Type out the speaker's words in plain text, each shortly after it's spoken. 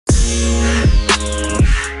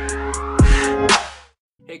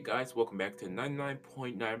guys, welcome back to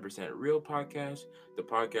 99.9% Real Podcast, the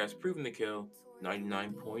podcast proven to kill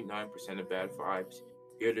 99.9% of bad vibes.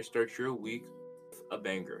 Here to start your week with a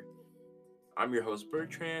banger. I'm your host,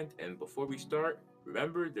 Bertrand, and before we start,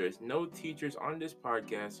 remember there's no teachers on this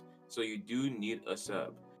podcast, so you do need a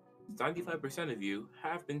sub. 95% of you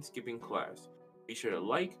have been skipping class. Be sure to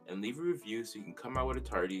like and leave a review so you can come out with a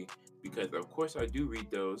tardy, because of course I do read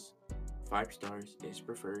those. 5 stars is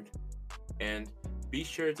preferred. And be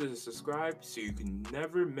sure to subscribe so you can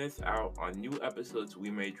never miss out on new episodes we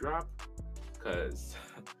may drop. Because,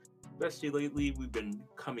 especially lately, we've been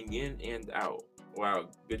coming in and out. Wow,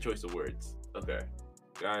 good choice of words. Okay,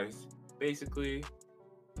 guys, basically,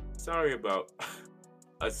 sorry about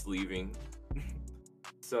us leaving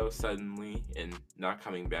so suddenly and not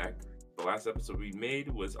coming back. The last episode we made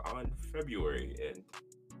was on February, and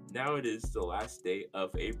now it is the last day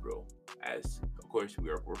of April, as of course we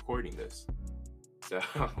are recording this. So,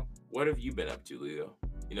 what have you been up to, Leo?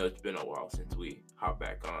 It's been a while since we hopped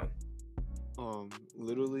back on.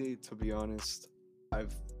 Literally, to be honest,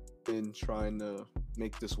 I've been trying to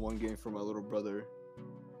make this one game for my little brother.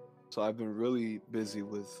 So I've been really busy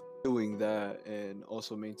with doing that and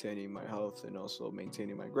also maintaining my health and also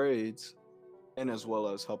maintaining my grades, and as well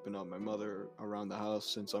as helping out my mother around the house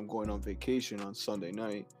since I'm going on vacation on Sunday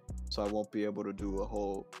night. So I won't be able to do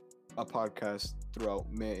a podcast throughout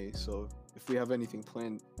May. So if we have anything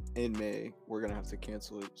planned in May, we're gonna have to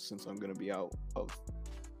cancel it since I'm gonna be out of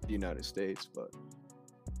the United States. But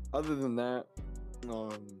other than that,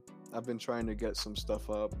 I've been trying to get some stuff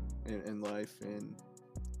up in life and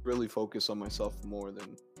really focus on myself more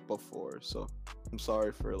than before. So I'm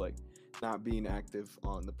sorry for not being active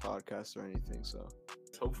on the podcast or anything. So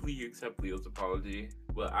Hopefully, you accept Leo's apology.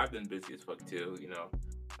 But I've been busy as fuck too.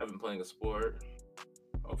 I've been playing a sport,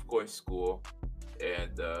 of course, school,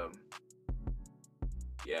 and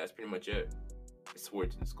yeah, that's pretty much it.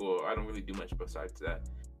 Sports and school. I don't really do much besides that.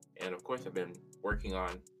 And of course, I've been working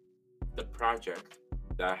on the project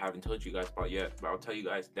that I haven't told you guys about yet, but I'll tell you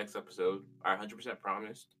guys next episode. I 100%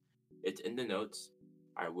 promised. It's in the notes.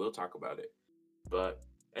 I will talk about it. But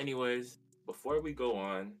anyways, before we go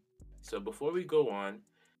on,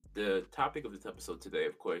 the topic of this episode today,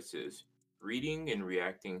 of course, is reading and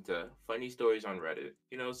reacting to funny stories on Reddit.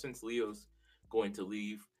 Since Leo's going to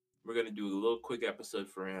leave, we're going to do a little quick episode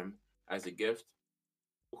for him as a gift,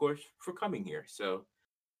 of course, for coming here. So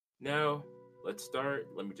now let's start.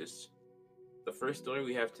 The first story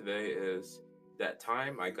we have today is that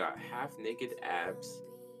time I got half naked abs,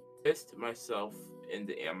 pissed myself in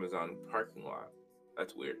the Amazon parking lot.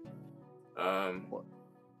 That's weird. what?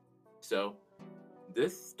 So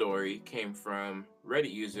this story came from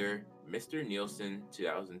Reddit user Mr. Nielsen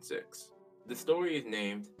 2006. The story is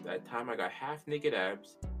named That Time I Got Half Naked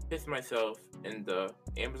Abs, Pissed Myself in the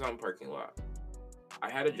Amazon Parking Lot. I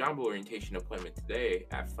had a job orientation appointment today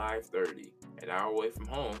at 5:30, an hour away from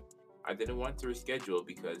home. I didn't want to reschedule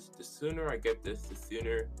because the sooner I get this, the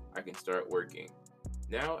sooner I can start working.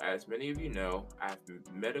 Now, as many of you know, I have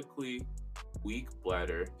medically weak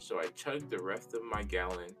bladder, so I chugged the rest of my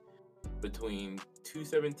gallon between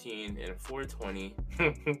 2:17 and 4:20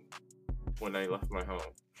 when I left my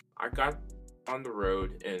home. I got on the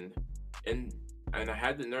road and I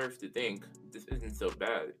had the nerve to think this isn't so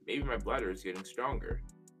bad. Maybe my bladder is getting stronger.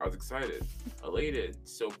 I was excited, elated,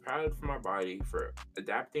 so proud for my body for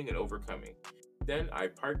adapting and overcoming. Then I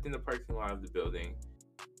parked in the parking lot of the building.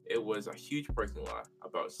 It was a huge parking lot,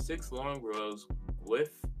 about 6 long rows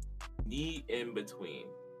with me in between.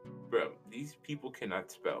 Bro, these people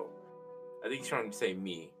cannot spell. I think he's trying to say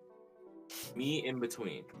me. Me in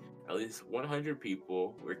between. At least 100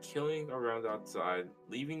 people were killing around outside,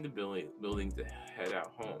 leaving the building to head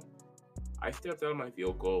out home. I stepped out of my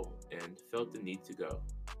vehicle and felt the need to go.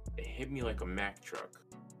 It hit me like a Mack truck.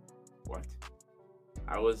 What?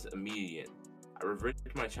 I was immediate. I reverted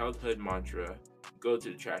to my childhood mantra: go to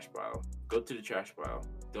the trash pile. Go to the trash pile.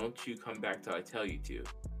 Don't you come back till I tell you to.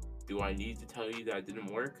 Do I need to tell you that it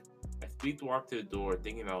didn't work? I speed walk to the door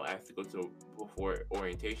thinking I'll ask to go to before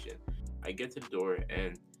orientation. I get to the door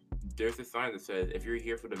and there's a sign that says if you're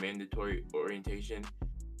here for the mandatory orientation,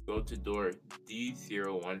 go to door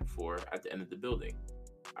D014 at the end of the building.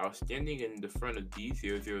 I was standing in the front of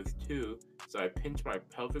D002, so I pinch my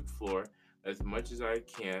pelvic floor as much as I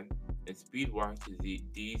can and speed walk to the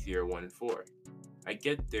D014. I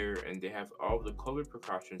get there and they have all the COVID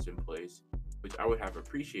precautions in place, which I would have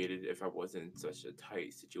appreciated if I wasn't in such a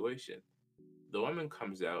tight situation. The woman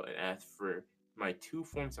comes out and asks for my 2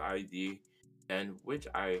 forms of ID, and which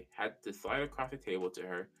I had to slide across the table to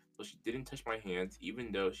her so she didn't touch my hands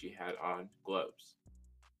even though she had on gloves.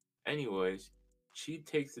 Anyways, She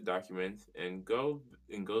takes the documents and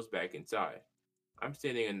goes back inside. I'm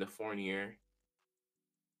standing in the foyer,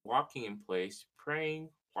 walking in place, praying,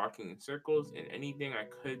 walking in circles, and anything I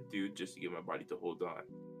could do just to get my body to hold on.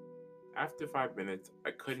 After 5 minutes,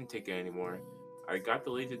 I couldn't take it anymore. I got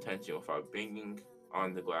the lady's attention without banging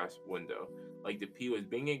on the glass window, like the pee was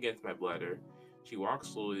banging against my bladder. She walked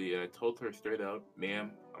slowly, and I told her straight out,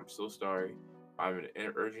 "Ma'am, I'm so sorry. I'm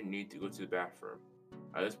in urgent need to go to the bathroom."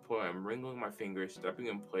 At this point, I'm wriggling my fingers, stepping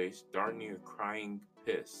in place, darn near crying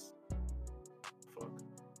piss. Fuck.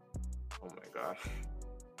 Oh my god.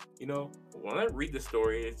 You know, when I read the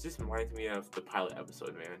story, it just reminds me of the pilot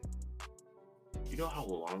episode, man. You know how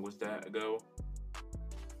long was that ago?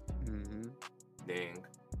 Mm-hmm. Dang.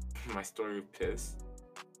 My story of piss.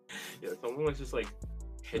 Yeah, someone was just like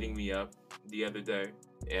hitting me up the other day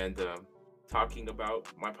and talking about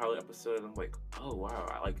my pilot episode. I'm like, oh wow.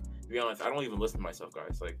 To be honest, I don't even listen to myself,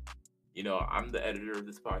 guys. Like, I'm the editor of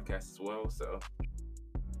this podcast as well, so I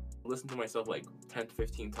listen to myself like 10 to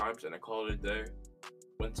 15 times and I call it a day.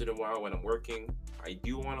 Once in a while when I'm working, I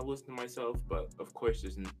do want to listen to myself, but of course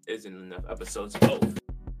there isn't enough episodes. Oh,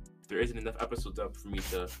 there isn't enough episodes up for me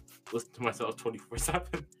to listen to myself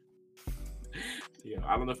 24/7. Yeah,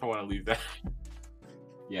 I don't know if I want to leave that.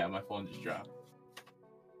 Yeah, my phone just dropped.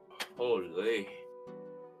 Holy.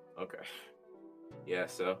 Okay. Yeah,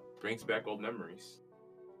 so brings back old memories.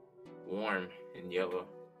 Warm and yellow.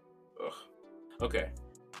 Ugh. Okay.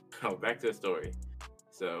 Oh, back to the story.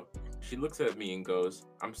 So she looks at me and goes,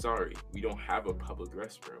 "I'm sorry, we don't have a public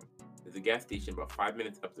restroom. There's a gas station about 5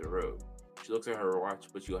 minutes up the road." She looks at her watch,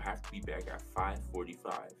 but you'll have to be back at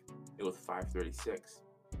 5:45. It was 5:36.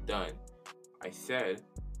 Done. I said,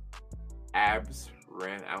 abs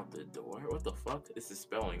ran out the door. What the fuck? This is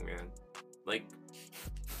spelling, man. Like,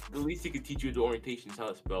 the least he could teach you the orientation is how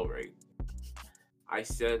to spell right. I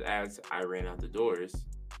said as I ran out the doors.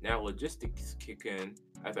 Now logistics kick in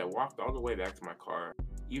as I walked all the way back to my car.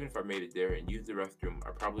 Even if I made it there and used the restroom,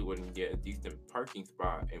 I probably wouldn't get a decent parking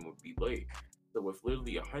spot and would be late. So with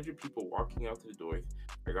literally 100 people walking out to the doors,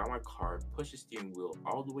 I got my car, pushed the steering wheel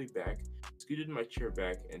all the way back, scooted my chair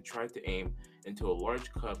back, and tried to aim into a large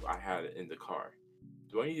cup I had in the car.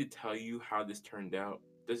 Do I need to tell you how this turned out?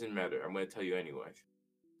 Doesn't matter, I'm going to tell you anyways.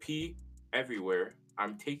 Pee everywhere.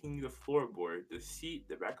 I'm taking the floorboard, the seat,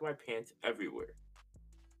 the back of my pants, everywhere.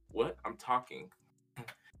 What? I'm talking.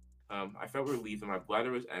 I felt relieved that my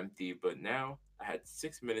bladder was empty, but now I had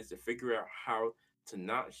 6 minutes to figure out how to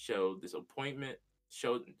not show up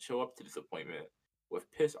to this appointment with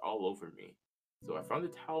piss all over me. So I found a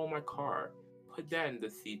towel in my car, put that in the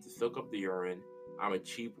seat to soak up the urine. I'm a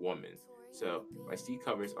cheap woman, so my seat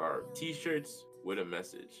covers are t-shirts with a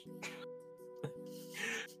message.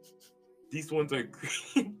 These ones are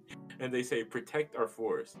green, and they say protect our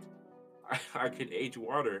forest. I could age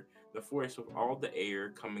water the forest with all the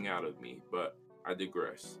air coming out of me, but I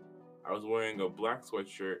digress. I was wearing a black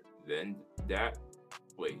sweatshirt, then that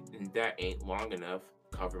and that ain't long enough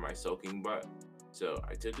to cover my soaking butt. So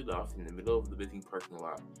I took it off in the middle of the busy parking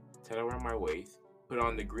lot, tied it around my waist, put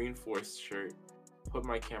on the green forest shirt, put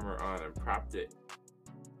my camera on and propped it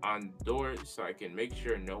on the door so I can make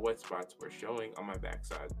sure no wet spots were showing on my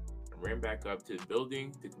backside, and ran back up to the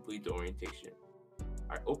building to complete the orientation.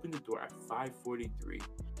 I opened the door at 5:43.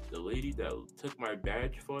 The lady that took my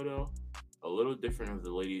badge photo, a little different of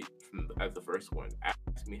the lady as the first one,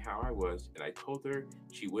 asked me how I was, and I told her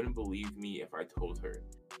she wouldn't believe me if I told her.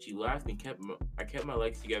 She laughed and I kept my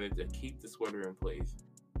legs together to keep the sweater in place.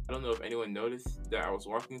 I don't know if anyone noticed that I was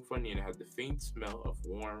walking funny and I had the faint smell of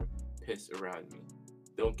warm piss around me.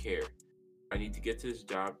 Don't care. I need to get to this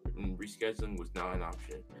job, and rescheduling was not an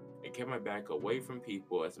option. I kept my back away from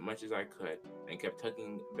people as much as I could and kept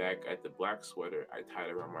tugging back at the black sweater I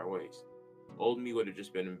tied around my waist. Old me would have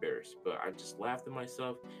just been embarrassed, but I just laughed at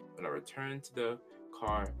myself when I returned to the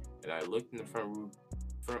car and I looked in the front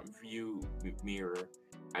view mirror.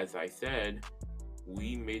 As I said,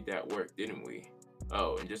 we made that work, didn't we?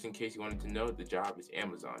 Oh, and just in case you wanted to know, the job is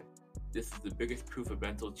Amazon. This is the biggest proof of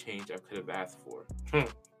mental change I could have asked for.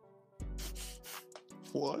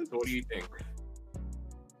 What? So what do you think?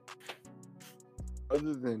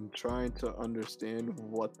 Other than trying to understand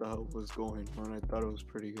what the hell was going on, I thought it was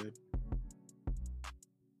pretty good.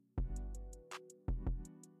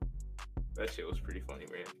 That shit was pretty funny,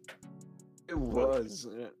 man. It was.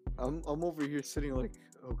 I'm over here sitting like,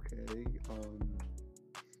 okay,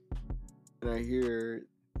 and I hear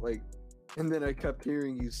like, and then I kept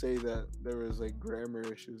hearing you say that there was like grammar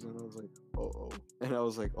issues, and I was like, oh, and I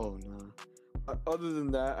was like, oh no. Other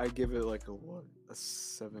than that, I give it like a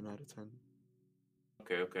 7 out of 10.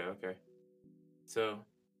 Okay. So,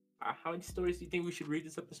 How many stories do you think we should read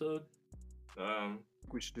this episode?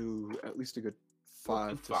 We should do at least a good We'll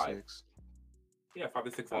do 5 to five. 6. Yeah, 5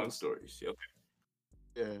 to 6 I long was, stories. Okay.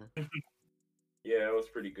 yeah. Yeah, it was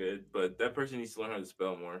pretty good, but that person needs to learn how to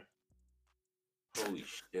spell more. Holy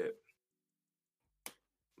shit,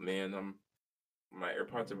 man! My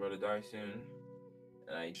AirPods are about to die soon,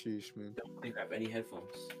 and I Sheesh, man. don't think I have any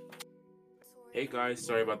headphones. Hey guys,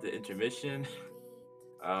 sorry about the intermission.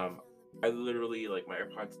 I literally like my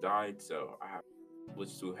AirPods died, so I have to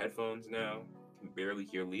switch to headphones now. Can barely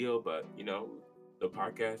hear Leo, but the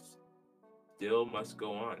podcast still must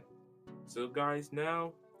go on. So guys,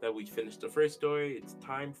 now that we finished the first story, it's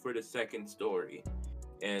time for the second story.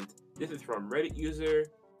 And this is from Reddit user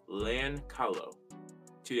Lan Kalo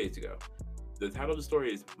 2 days ago. The title of the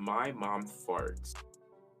story is My Mom Farts.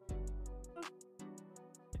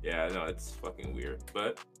 Yeah, I know it's fucking weird,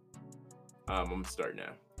 but I'm gonna start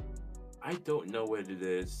now. I don't know what it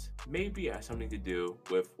is. Maybe it has something to do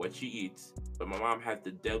with what she eats, but my mom has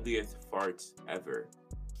the deadliest farts ever.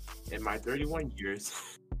 In my 31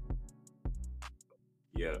 years,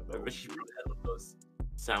 yeah, I bet she probably had one of those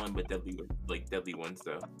silent but deadly ones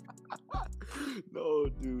though. No,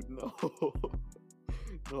 dude, no.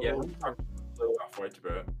 Yeah, No. let me talk a little about farts,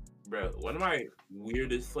 bro. Bro, one of my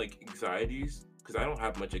weirdest anxieties, because I don't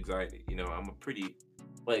have much anxiety. I'm a pretty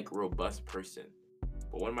robust person.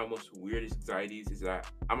 But one of my most weirdest anxieties is that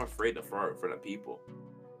I'm afraid to fart in front of people.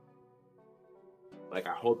 Like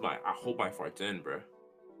I hold my farts in, bro.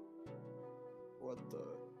 What the?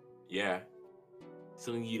 Yeah,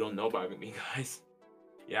 something you don't know about me, guys.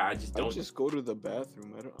 Yeah, I just I don't. just go to the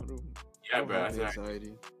bathroom. I don't Yeah, bro. have That's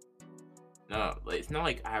anxiety. no, it's not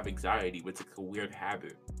like I have anxiety, but it's like a weird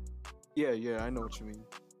habit. Yeah, I know what you mean.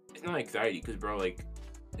 It's not anxiety, because bro,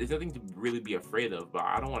 there's nothing to really be afraid of. But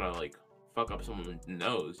I don't want to fuck up someone's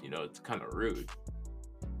nose. It's kind of rude.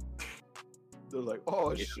 They're like,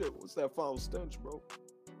 oh Yeah. shit, what's that foul stench, bro?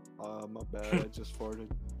 My bad, I just farted.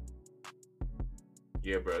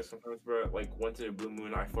 Yeah, bro. Sometimes, bro, once in a blue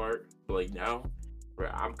moon, I fart. But now, bro,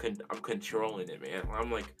 I'm controlling it, man.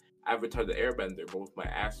 I'm like Avatar the Airbender, but with my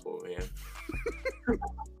asshole, man.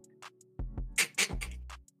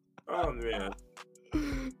 Oh man.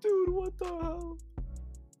 Dude, what the hell?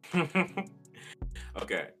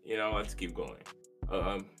 Okay, let's keep going.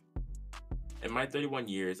 In my 31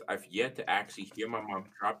 years, I've yet to actually hear my mom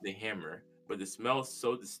drop the hammer, but the smell is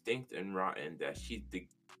so distinct and rotten that she's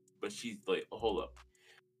like, hold up.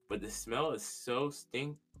 But the smell is so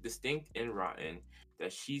distinct and rotten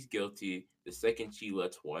that she's guilty the second she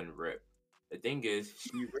lets one rip. The thing is,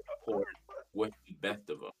 she ripped pork with the best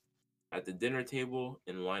of them. At the dinner table,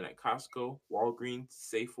 in line at Costco, Walgreens,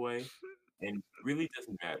 Safeway, and it really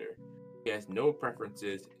doesn't matter. He has no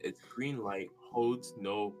preferences. It's green light, holds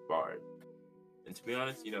no bar. And to be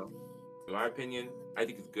honest, in my opinion, I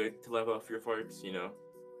think it's good to level off your farts. You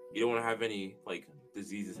don't want to have any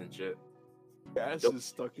diseases and shit. Gas Don't, is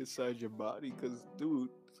stuck inside your body, cause dude,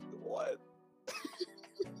 what?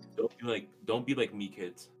 don't be like me,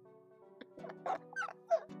 kids.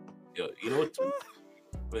 Yo, you know what's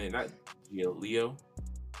not Leo?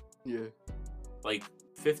 Yeah.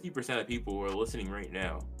 50% of people who are listening right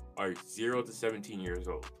now are 0 to 17 years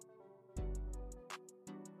old.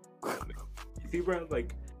 You see, bro,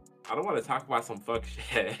 I don't want to talk about some fuck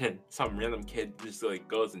shit and some random kid just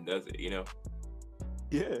goes and does it,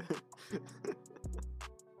 Yeah.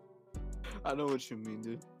 I know what you mean,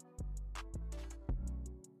 dude.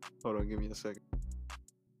 Hold on, give me a second.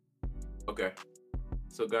 Okay.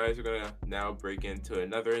 So guys, we're gonna now break into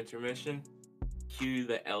another intermission. Cue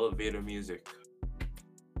the elevator music.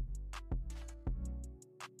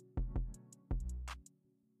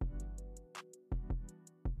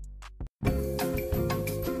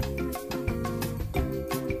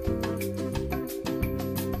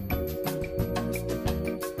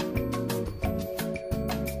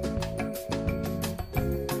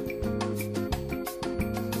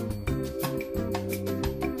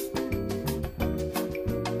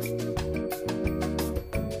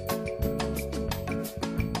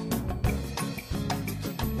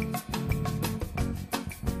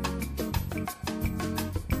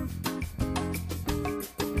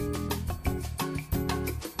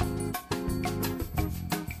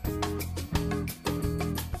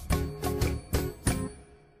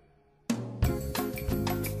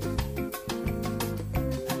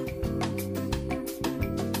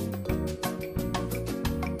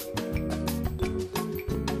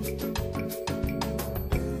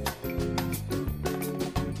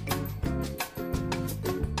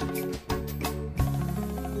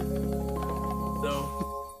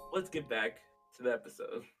 So let's get back to the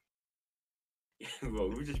episode. Bro,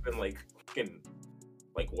 we've just been like fucking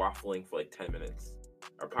like waffling for like 10 minutes.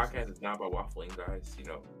 Our podcast is not about waffling, guys.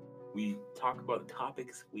 We talk about the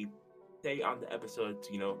topics we say on the episodes,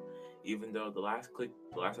 even though the last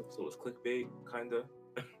episode was clickbait, kinda.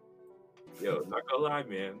 Yo, not gonna lie,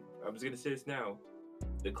 man. I'm just gonna say this now.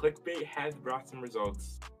 The clickbait has brought some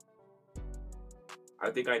results. I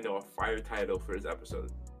think I know a fire title for this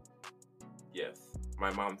episode. Yes,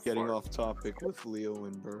 my mom's Getting fart. off topic with Leo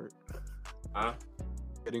and Bert. Huh?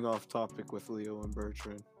 Getting off topic with Leo and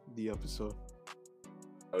Bertrand. The episode.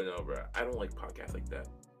 Oh no, bro. I don't like podcasts like that.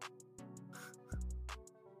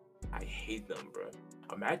 I hate them, bro.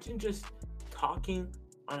 Imagine just talking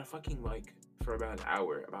on a fucking mic for about an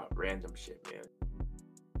hour about random shit, man.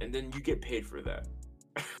 And then you get paid for that.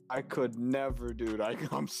 I could never, dude.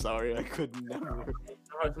 I'm sorry. I could never. You know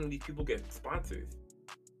how some of these people get sponsors?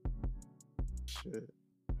 Shit.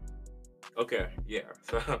 Okay, yeah.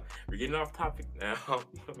 So we're getting off topic now.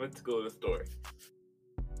 Let's go to the story.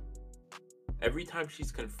 Every time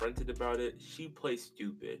she's confronted about it, she plays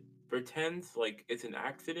stupid. Pretends like it's an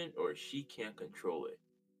accident or she can't control it.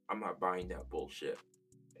 I'm not buying that bullshit.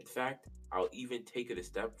 In fact, I'll even take it a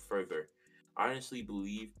step further. I honestly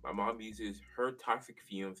believe my mom uses her toxic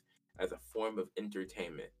fumes as a form of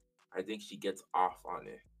entertainment. I think she gets off on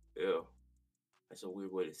it. Ew. That's a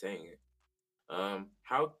weird way of saying it.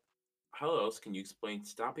 How else can you explain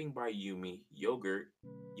stopping by Yumi Yogurt?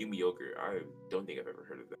 Yumi Yogurt. I don't think I've ever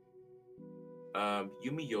heard of that.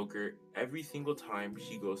 Yumi Yogurt every single time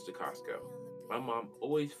she goes to Costco. My mom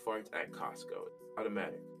always farts at Costco. It's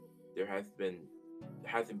automatic. There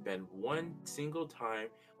hasn't been one single time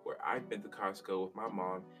where I've been to Costco with my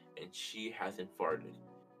mom and she hasn't farted.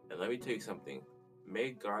 And let me tell you something.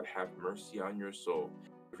 May God have mercy on your soul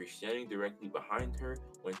if you're standing directly behind her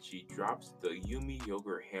when she drops the Yumi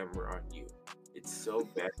Yogurt hammer on you. It's so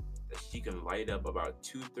bad that she can light up about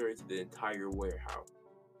 2/3 of the entire warehouse.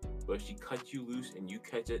 But if she cuts you loose and you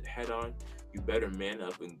catch it head on, you better man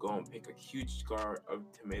up and go and pick a huge scar of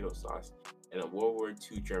tomato sauce and a World War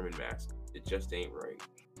II German mask. It just ain't right.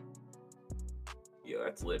 Yeah,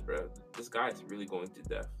 that's lit, bro. This guy's really going to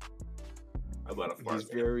death. About a fart.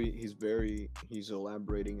 He's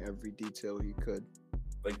elaborating every detail he could.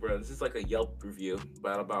 Like, bro, this is like a Yelp review,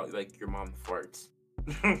 but about like your mom farts.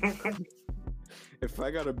 If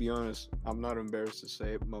I gotta be honest, I'm not embarrassed to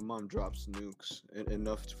say it. My mom drops nukes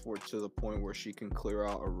enough to the point where she can clear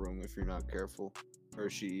out a room if you're not careful, or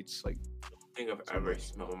she eats like. I don't think I've ever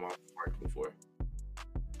smelled my mom fart before.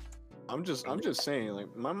 I'm just saying,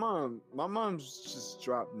 like my mom's just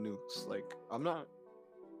dropped nukes. Like I'm not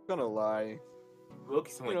gonna lie. Look,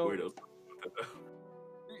 sound like weirdos.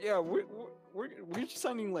 Yeah, we're just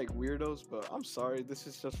sounding like weirdos, but I'm sorry. This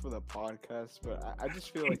is just for the podcast, but I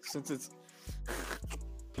just feel like since it's,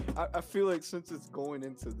 I feel like since it's going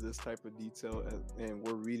into this type of detail and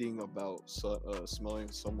we're reading about smelling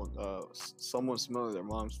someone smelling their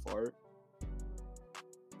mom's fart,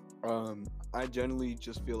 I generally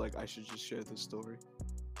just feel like I should just share this story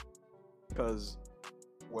because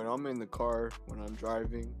when I'm in the car, when I'm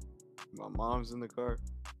driving, my mom's in the car.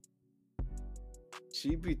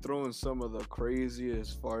 She'd be throwing some of the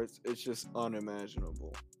craziest farts. It's just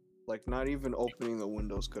unimaginable. Like, not even opening the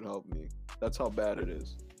windows could help me. That's how bad it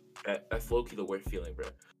is. That's low-key the worst feeling, bro.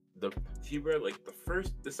 Like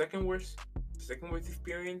the second worst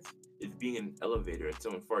experience is being in an elevator and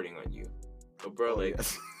someone farting on you. But bro,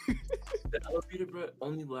 yes. The elevator, bro,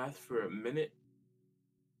 only lasts for a minute.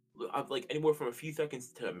 Like anywhere from a few seconds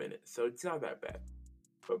to a minute, so it's not that bad.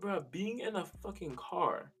 But bro, being in a fucking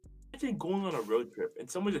car. Imagine going on a road trip and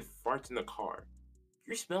someone just farts in the car.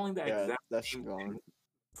 You're smelling that exact same thing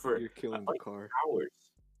for you're killing the car. Hours.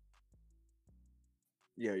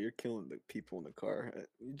 Yeah, you're killing the people in the car.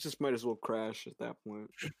 You just might as well crash at that point.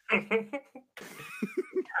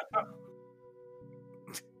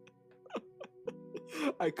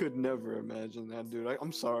 I could never imagine that, dude.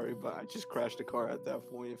 I'm sorry, but I just crashed the car at that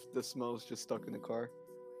point if the smell's just stuck in the car.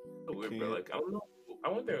 So weird, bro. Like, I don't know. I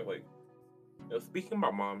wonder, like, speaking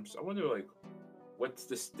about moms, I wonder, like, what's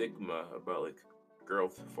the stigma about, like,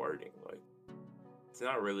 girls farting? Like, it's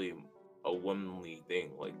not really a womanly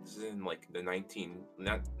thing. Like, this is in, like, the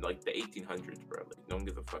 1800s, bro. Like, no one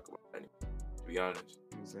gives a fuck about that anymore, to be honest.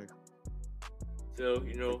 Exactly. So,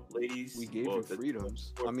 ladies. We gave you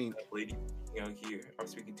freedoms. I mean, ladies, here, I'm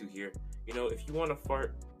speaking to here. If you want to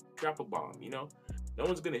fart, drop a bomb, No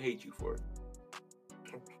one's gonna hate you for it.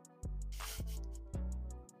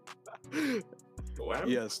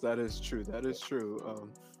 Yes, that is true. That is true.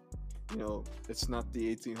 It's not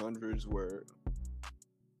the 1800s where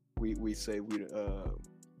we say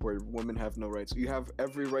where women have no rights. You have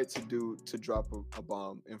every right to drop a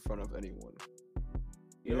bomb in front of anyone.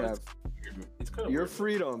 You have it's kind of your weird.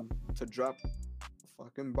 freedom to drop a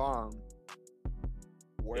fucking bomb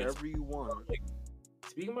wherever you want. Like,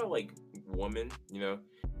 speaking about like women, you know,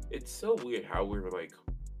 it's so weird how we're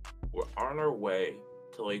on our way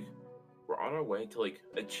to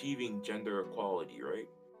achieving gender equality, right?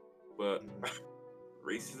 But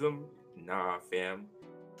racism, nah, fam.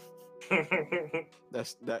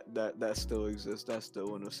 That still exists. That's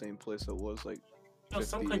still in the same place it was like You know,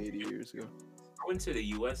 some 50, countries, 80 years ago. I wouldn't say the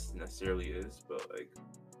U.S. necessarily is, but like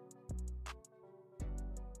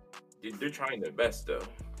they're trying their best though.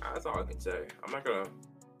 That's all I can say. I'm not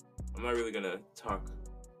really gonna talk.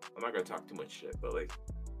 I'm not gonna talk too much shit, but like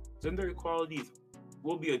gender equality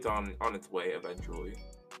will be on its way eventually.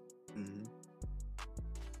 Mm-hmm.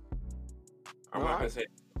 I'm not gonna say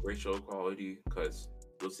racial equality because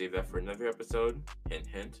we'll save that for another episode. Hint,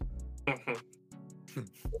 hint.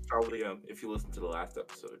 Probably if you listen to the last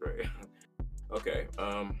episode, right? Okay.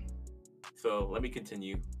 So let me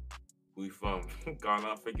continue. We've gone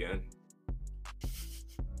off again.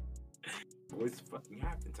 What fucking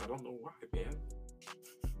happens? I don't know why, man.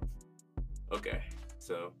 Okay,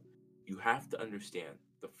 so you have to understand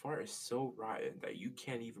the fart is so rotten that you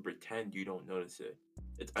can't even pretend you don't notice it.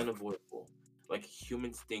 It's unavoidable, like a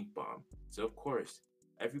human stink bomb. So of course,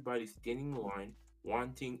 everybody's standing in line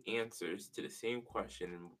wanting answers to the same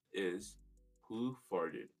question is who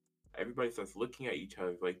farted? Everybody starts looking at each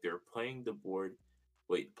other like they're playing the board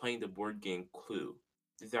game Clue.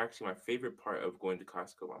 This is actually my favorite part of going to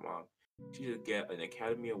Costco. My mom, she should get an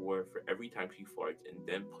Academy Award for every time she farts and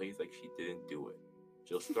then plays like she didn't do it.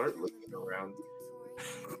 She'll start looking around.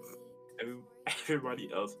 Everybody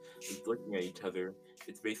else is looking at each other.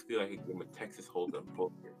 It's basically like a game of Texas Hold'em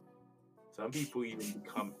poker. Some people even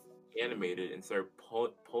become animated and start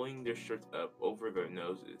pulling their shirts up over their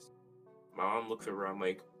noses. My mom looks around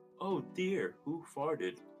like, oh dear, who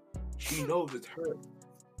farted? She knows it's her.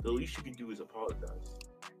 The least you can do is apologize.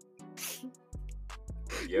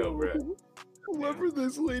 Yo, bro. Whoever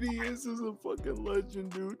this lady is a fucking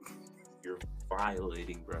legend, dude. You're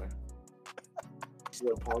violating, bro. She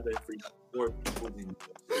apologized for more people than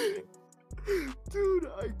you. Dude,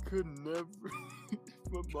 I could never.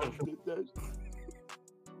 My mom did that.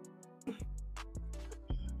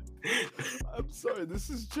 I'm sorry, this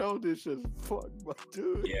is childish as fuck, but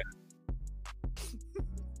dude. Yeah.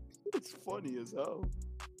 It's funny as hell.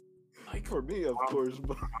 Like, for me, of course,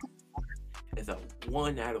 but it's a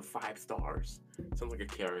 1 out of 5 stars. Sounds like a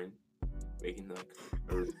Karen making like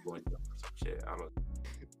a response or some shit. I don't.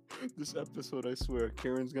 This episode, I swear,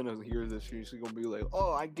 Karen's gonna hear this. She's gonna be like,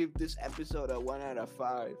 "Oh, I give this episode a 1 out of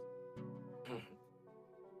 5."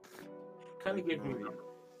 Kind of gave me,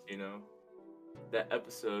 you know, that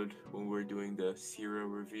episode when we were doing the cereal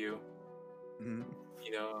review. Mm-hmm.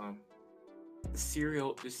 You know, the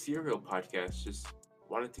cereal podcast just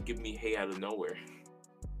wanted to give me hay out of nowhere.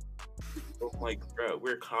 I'm like, bro,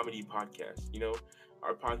 we're a comedy podcast. You know,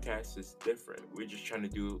 our podcast is different. We're just trying to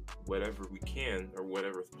do whatever we can or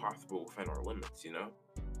whatever is possible within our limits. You know.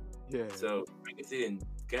 Yeah. So I guess they didn't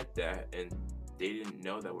get that, and they didn't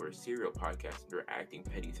know that we're a cereal podcast and we're acting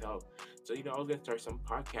petty as hell. So you know, I was gonna start some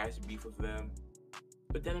podcast beef with them,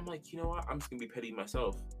 but then I'm like, you know what? I'm just gonna be petty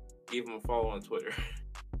myself. Gave them a follow on Twitter.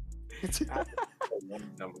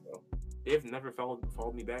 They have never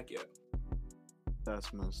followed me back yet.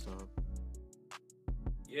 That's messed up.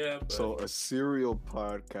 Yeah. But so a cereal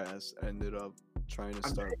podcast ended up trying to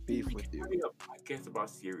start beef with you. A podcast about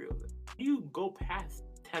cereal. You go past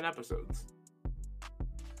 10 episodes.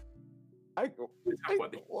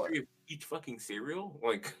 Each fucking cereal?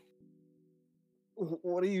 Like,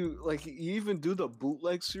 what do you like? You even do the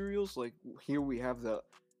bootleg cereals? Like, here we have the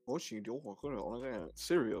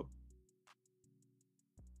cereal.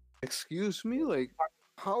 Excuse me? Like,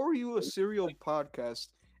 how are you a cereal podcast?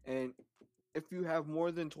 And if you have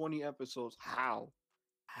more than 20 episodes, how?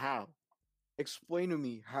 Explain to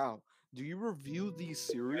me how. Do you review these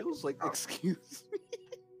cereals? Like, excuse me?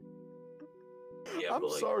 Yeah, I'm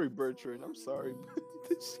sorry, Bertrand. I'm sorry.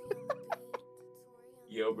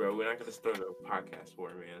 Yo, bro, we're not gonna start a podcast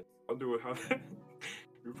for it, man. I'll do it how.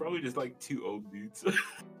 You're probably just like 2 old dudes.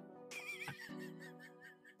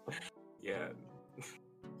 Yeah.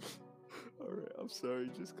 Alright, I'm sorry.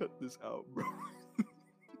 Just cut this out, bro.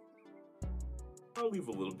 I'll leave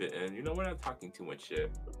a little bit in. You know, we're not talking too much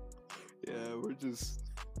shit. Yeah, we're just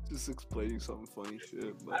explaining some funny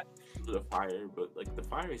shit. But the fire, but like the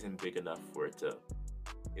fire isn't big enough for it to,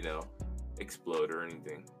 you know, explode or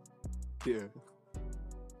anything. Yeah.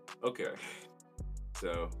 Okay.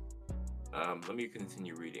 So Let me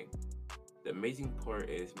continue reading. The amazing part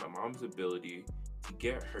is my mom's ability to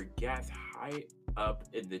get her gas high up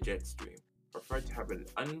in the jet stream. Her farts have an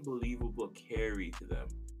unbelievable carry to them.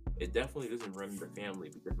 It definitely doesn't run in the family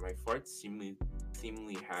because my farts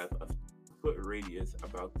seemingly have a foot radius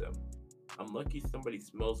about them. I'm lucky somebody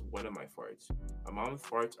smells one of my farts. My mom's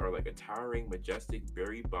farts are like a towering, majestic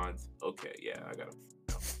Barry Bonds. Okay, yeah, I got him.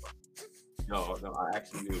 No, I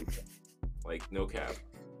actually do. Like, no cap.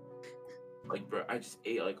 Like, bro, I just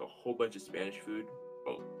ate like a whole bunch of Spanish food.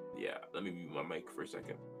 Oh, yeah, let me mute my mic for a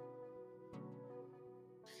second.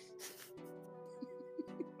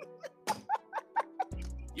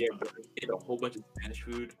 Yeah, bro, I ate a whole bunch of Spanish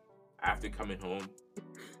food after coming home.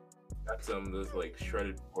 Got some of this like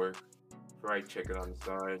shredded pork, fried chicken on the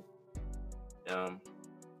side.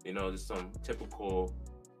 Just some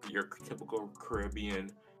your typical Caribbean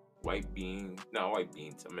not white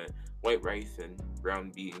beans, I meant white rice and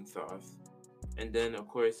brown bean sauce. And then, of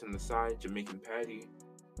course, on the side, Jamaican patty.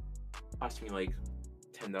 Cost me like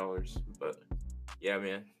 $10, but yeah,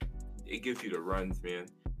 man, it gives you the runs, man.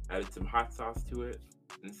 Added some hot sauce to it,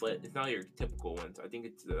 and it's not your typical ones. I think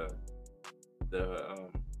it's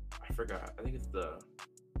I forgot. I think it's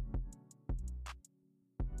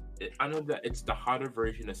I know that it's the hotter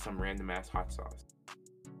version of some random ass hot sauce.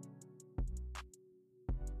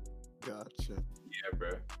 Gotcha. Yeah,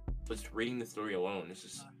 bro. Just reading the story alone, it's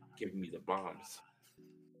just giving me the bombs.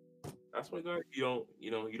 That's why, God, you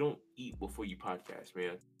don't eat before you podcast,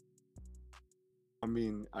 man. I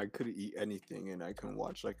mean, I could eat anything, and I can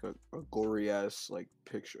watch like a gory ass like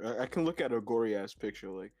picture. I can look at a gory ass picture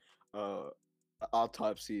like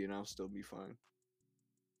autopsy, and I'll still be fine.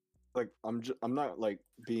 Like I'm not like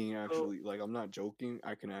being actually like I'm not joking.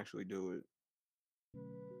 I can actually do it.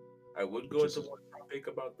 I would go into one topic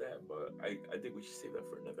about that, but I think we should save that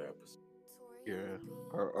for another episode. Yeah,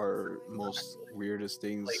 our most weirdest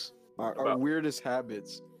things, our weirdest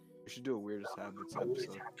habits. We should do a weirdest habits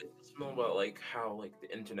episode. It's more about like how like the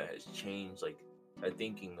internet has changed like the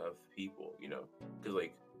thinking of people, because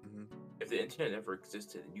like if the internet never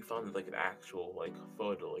existed and you found like an actual like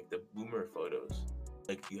photo, like the boomer photos,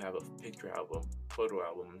 like you have a photo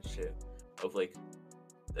album and shit of like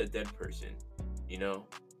a dead person,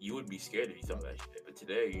 you would be scared if you saw that shit. But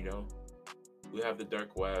today, we have the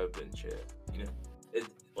dark web and shit, it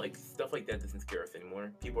like stuff like that doesn't scare us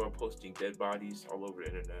anymore. People are posting dead bodies all over the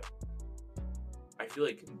internet. I feel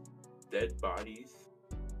like dead bodies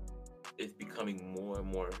is becoming more and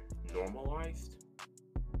more normalized.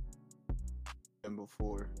 And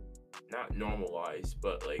before. Not normalized,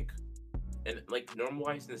 but like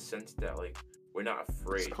normalized in the sense that like we're not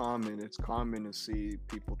afraid. It's common to see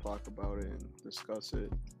people talk about it and discuss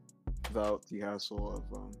it without the hassle of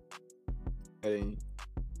getting.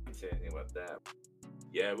 I can't say anything about that.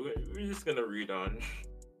 Yeah, we're just gonna read on.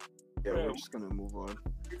 Yeah, we're just gonna move on.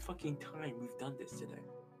 Every fucking time we've done this today.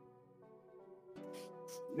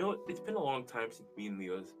 It's been a long time since me and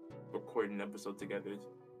Leo's recorded an episode together. It's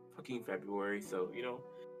fucking February, so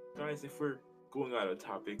guys, if we're going out of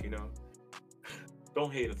topic,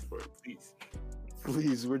 don't hate us for it, please.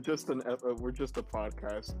 Please, we're just a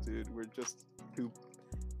podcast, dude. We're just two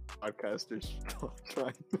podcasters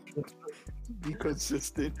trying to be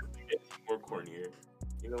consistent. More cornier.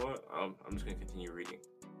 You know what? I'm just gonna continue reading.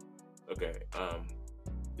 Okay.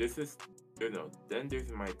 Then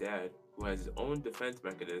there's my dad who has his own defense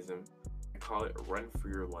mechanism. I call it run for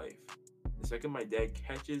your life. The second my dad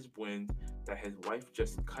catches wind that his wife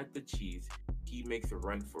just cut the cheese, he makes a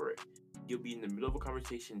run for it. He'll be in the middle of a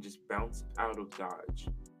conversation, just bounce out of dodge.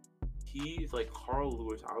 He's like Carl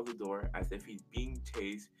Lewis out of the door as if he's being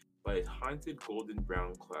chased by his haunted golden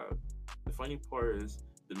brown cloud. The funny part is,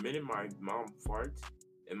 the minute my mom farts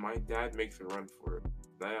and my dad makes a run for it,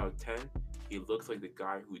 9 out of 10, he looks like the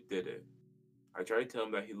guy who did it. I try to tell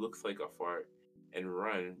him that he looks like a fart and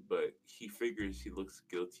run, but he figures he looks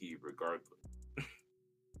guilty regardless.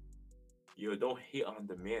 Don't hate on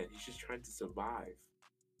the man. He's just trying to survive.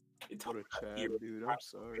 What a Chad, dude. I'm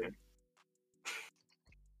sorry.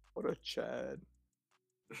 What a Chad.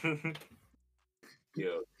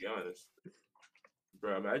 Yo, be honest.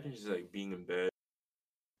 Bro, imagine just like being in bed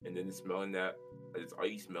and then smelling that. It's all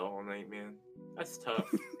you smell all night, man. That's tough.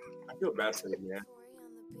 I feel bad for them, man.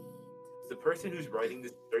 The person who's writing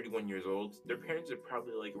this is 31 years old. Their parents are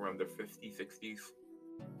probably like around their 50s, 60s.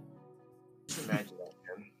 Just imagine that,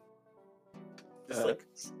 man. Just like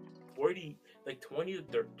 20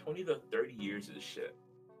 to 30 years of this shit.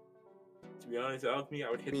 To be honest, that was me. I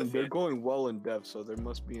would hit the fan. They're going well in depth, so they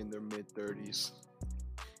must be in their mid-30s.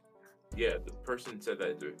 Yeah, the person said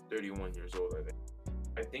that they're 31 years old, I think.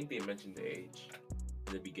 I think they mentioned the age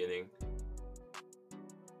in the beginning.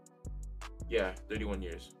 Yeah, 31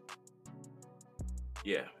 years.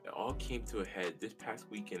 Yeah, it all came to a head this past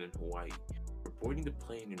weekend in Hawaii. We're boarding the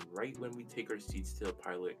plane, and right when we take our seats, the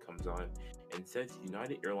pilot comes on and says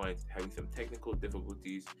United Airlines is having some technical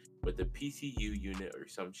difficulties with the PCU unit or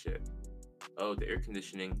some shit. Oh, the air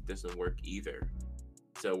conditioning doesn't work either.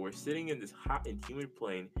 So we're sitting in this hot and humid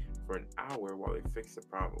plane for an hour while they fix the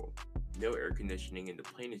problem. No air conditioning, and the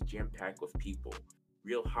plane is jam packed with people,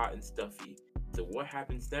 real hot and stuffy. So what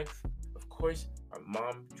happens next? Of course, our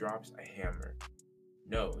mom drops a hammer.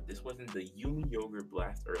 No, this wasn't the Yumi yogurt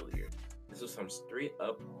blast earlier. This was some straight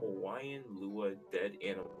up Hawaiian Lua dead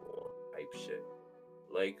animal type shit.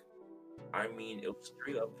 Like, I mean, it was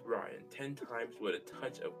straight up rotten, 10 times with a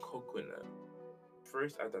touch of coconut.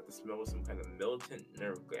 First, I thought the smell was some kind of militant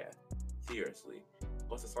nerve gas. Seriously.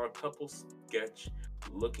 Plus, I saw a couple sketch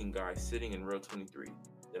looking guys sitting in row 23.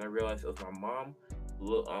 Then I realized it was my mom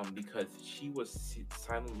because she was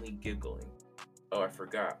silently giggling. Oh, I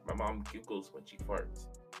forgot. My mom giggles when she farts.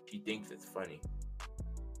 She thinks it's funny.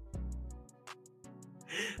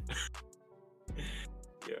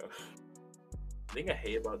 Yeah. The thing I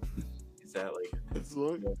hate about is that, like, It's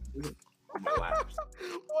like my laps.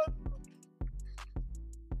 what?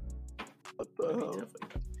 What the It'd be hell? tough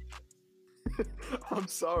like I'm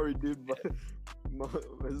sorry, dude, but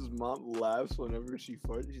his mom laughs whenever she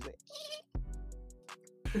farts. She's like,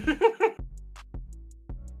 that.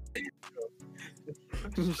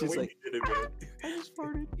 she's like, you did it, man. I just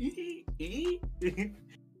farted.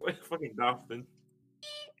 What a fucking dolphin.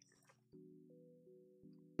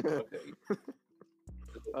 Okay. The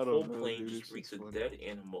I whole don't know, plane dude. just It's reeks just of funny. dead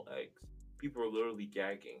animal eggs. People are literally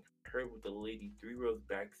gagging. I heard what the lady 3 rows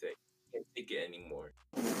back said. Can't take it anymore.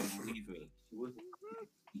 And believe me, she wasn't.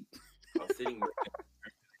 I was sitting right next to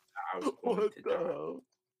her. I was going What to the die. hell?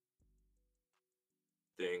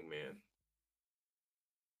 Dang, man.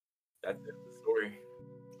 That's it, the story.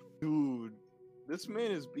 Dude, this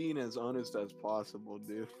man is being as honest as possible,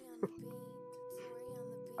 dude.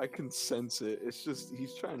 I can sense it. It's just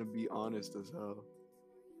he's trying to be honest as hell.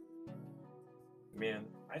 Man,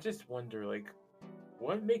 I just wonder, like,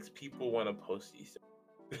 what makes people want to post these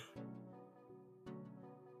things?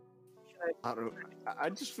 I don't. I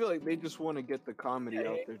just feel like they just want to get the comedy Yeah,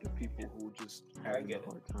 out yeah. there to people who just I having get a it.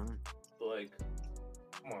 hard time. But, like,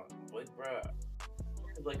 come on, like, bruh.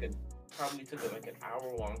 Like, probably took like an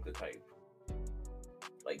hour long to type.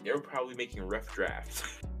 Like, they were probably making rough drafts.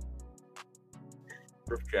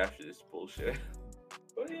 Rough drafts is this bullshit.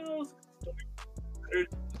 But, you know,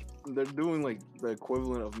 They're doing like the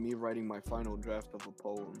equivalent of me writing my final draft of a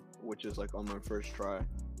poem, which is like on my first try.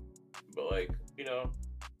 but, like, you know,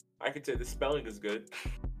 I could say the spelling is good.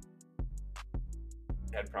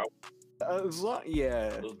 Had problems. Yeah.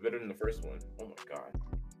 It was better than the first one. Oh my god.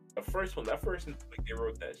 That first one, like, they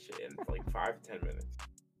wrote that shit in like 5 to 10 minutes.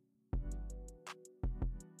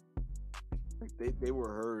 Like they were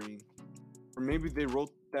hurrying, or maybe they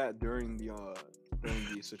wrote that during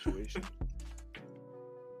the situation,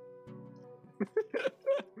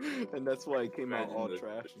 and that's why it came out Imagine all the-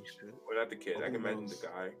 trash and shit. Well, not the kid. Oh, I can who imagine knows? the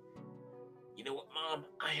guy. You know what, Mom?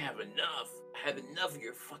 I have enough. I have enough of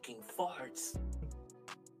your fucking farts.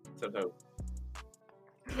 Sometimes.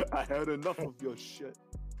 I had enough of your shit.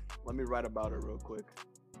 Let me write about it real quick.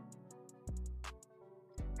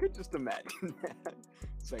 I could just imagine that.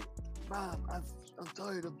 It's like, Mom, I'm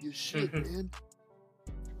tired of your shit, man.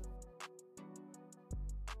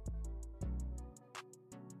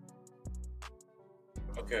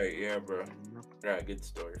 Okay, yeah, bro. I got a good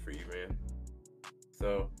story for you, man.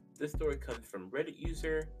 So, this story comes from Reddit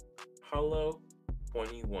user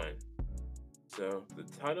Hollow21. So, the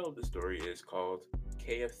title of the story is called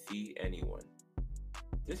KFC Anyone.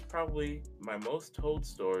 This is probably my most told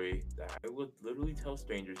story that I would literally tell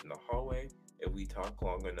strangers in the hallway if we talk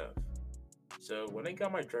long enough. So, when I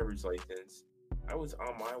got my driver's license, I was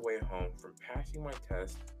on my way home from passing my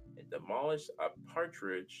test and demolished a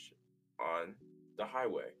partridge on the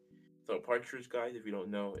highway. So partridge, guys, if you don't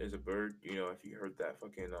know, is a bird. You know, if you heard that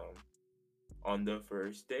fucking on the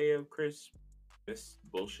first day of Christmas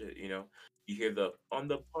bullshit, you know, you hear the on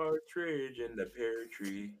the partridge in the pear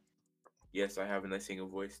tree. Yes, I have a nice singing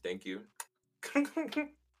voice. Thank you. It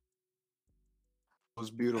was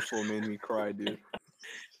beautiful, made me cry, dude.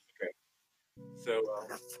 So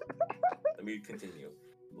let me continue.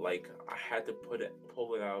 Like I had to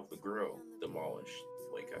pull it out of the grill, demolished.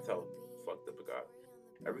 Like I felt fucked up. I got.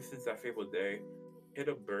 Ever since that fateful day, hit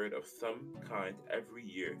a bird of some kind every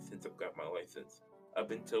year since I've got my license,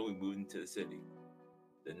 up until we moved into the city.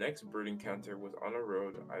 The next bird encounter was on a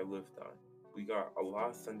road I lived on. We got a lot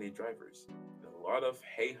of Sunday drivers, and a lot of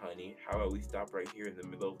 "Hey honey, how about we stop right here in the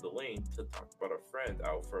middle of the lane to talk about a friend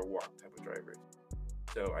out for a walk" type of drivers.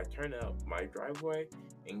 So I turn out my driveway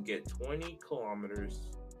and get 20 kilometers.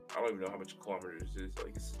 I don't even know how much kilometers is.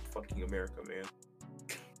 Like, it's fucking America, man.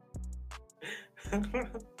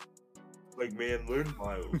 Like, man, learn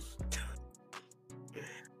miles.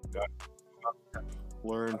 God,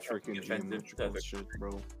 Learn I'm freaking offensive geometrical as shit,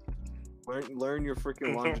 bro. Learn your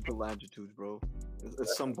freaking longitudes, bro.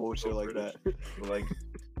 It's some bullshit so like British. that. But, like,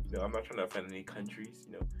 I'm not trying to offend any countries.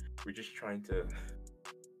 We're just trying to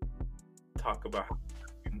talk about how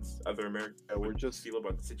other Americans Yeah, would feel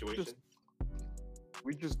about the situation.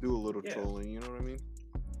 We just do a little Yeah. trolling, you know what I mean?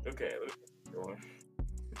 Okay, let's go on.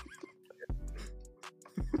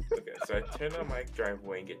 Okay, so I turn on my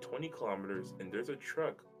driveway and get 20 kilometers, and there's a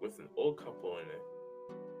truck with an old couple in it.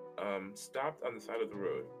 Stopped on the side of the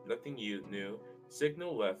road. Nothing new.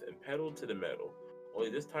 Signal left and pedaled to the metal. Only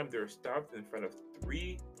this time they were stopped in front of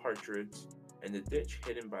 3 partridges and the ditch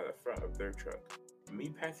hidden by the front of their truck. Me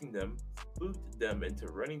passing them spooked them into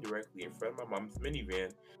running directly in front of my mom's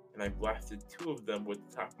minivan, and I blasted 2 of them with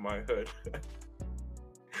the top of my hood.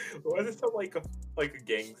 Why does it sound like a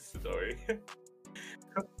gang story?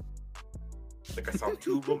 Like I saw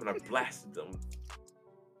 2 of them and I blasted them.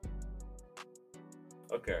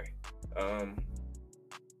 Okay.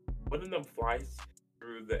 One of them flies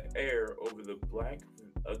through the air over the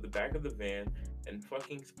back of the van and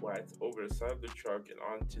fucking splats over the side of the truck and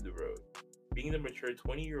onto the road. Being the mature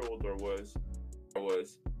 20-year-old I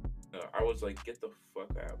was like, get the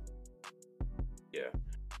fuck out. Yeah.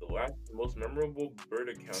 The most memorable bird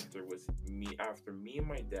encounter was after me and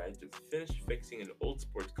my dad just finished fixing an old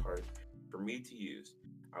sports car for me to use.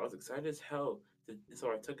 I was excited as hell,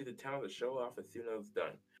 so I took it to town to show off as soon as I was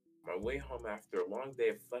done. My way home after a long day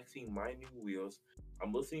of flexing my new wheels,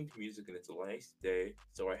 I'm listening to music and it's a nice day,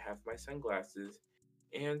 so I have my sunglasses,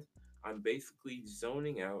 and I'm basically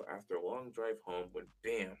zoning out after a long drive home when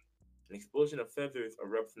bam, an explosion of feathers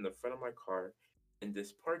erupts in the front of my car, and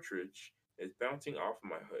this partridge is bouncing off of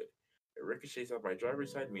my hood. It ricochets off my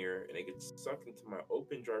driver's side mirror and it gets sucked into my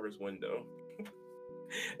open driver's window.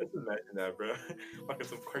 Let's imagine that, bro. Like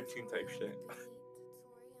some cartoon type shit.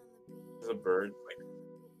 There's a bird, like,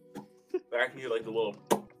 I can hear like the little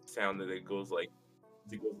sound that it goes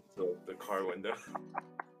into the car window.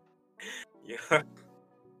 Yeah.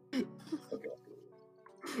 Okay.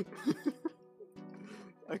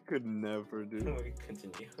 I could never, dude. Let me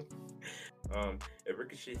continue. It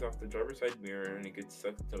ricochets off the driver's side mirror and it gets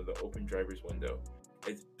sucked into the open driver's window.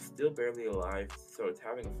 It's still barely alive, so it's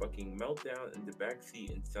having a fucking meltdown in the back seat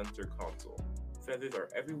and center console. Feathers are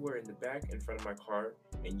everywhere in the back in front of my car,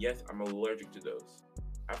 and yes, I'm allergic to those.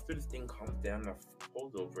 After this thing calms down and I've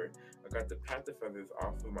pulled over, I got to pat the feathers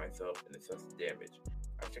off of myself and assess the damage.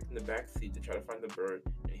 I checked in the back seat to try to find the bird,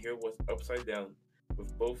 and here it was upside down,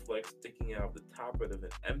 with both legs sticking out of the top of an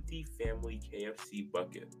empty family KFC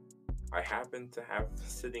bucket. I happened to have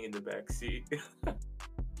sitting in the back seat.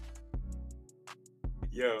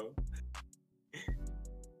 Yo.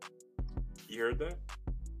 You heard that?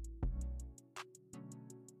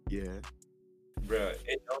 Yeah. Bruh,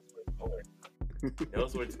 it knows where it's going. It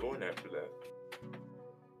knows where it's going after that.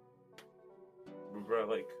 But bruh,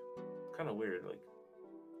 like, kind of weird. Like,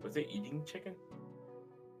 was it eating chicken?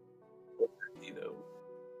 What's that, though?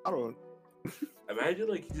 I don't. Imagine,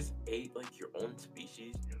 like, you just ate, like, your own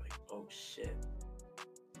species, and you're like, oh, shit.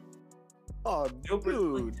 Oh, dude,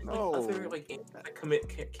 like, no. Other, like, that commit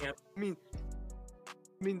camp. I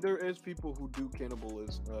mean, there is people who do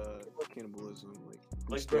cannibalism, like,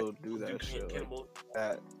 who Like, still do that shit. Like,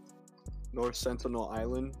 at North Sentinel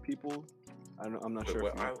Island, people. I'm not sure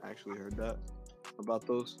if you actually heard that about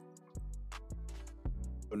those.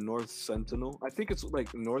 The North Sentinel. I think it's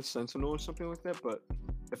like North Sentinel or something like that. But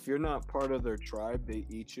if you're not part of their tribe, they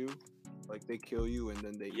eat you. Like they kill you and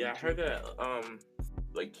then they eat you. Yeah, I heard that.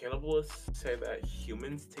 Like cannibalists say that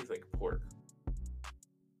humans taste like pork.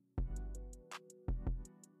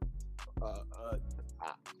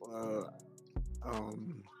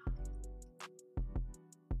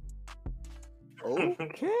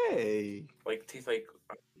 Okay. Like tastes like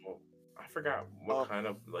I forgot what kind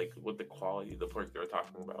of like what the quality of the pork they're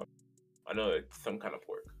talking about. I know it's some kind of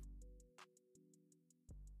pork.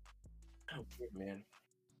 Oh man.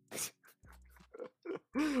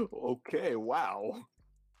 Okay, wow.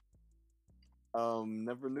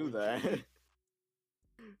 Never knew that.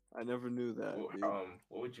 I never knew that.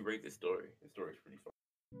 What would you rate this story? The story's pretty fun.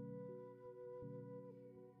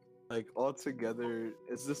 Like altogether,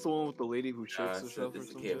 is this the one with the lady who shoots herself or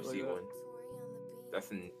something like that? one. That's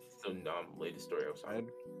the latest story I was on.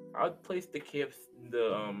 I'd place the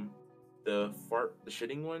the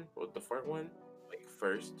shitting one, or the fart one, like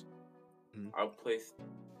first. Mhm. I'll place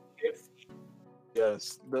KFC.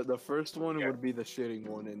 Yes, the first one Yeah, would be the shitting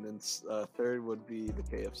one, and then third would be the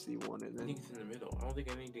KFC one, and I then think it's in the middle. I don't think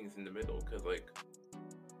anything's in the middle, cause like,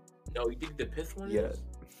 no, you think the piss one yeah, is?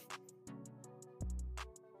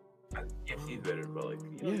 I think KFC is better, but like,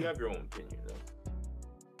 you yeah, have your own opinion, though.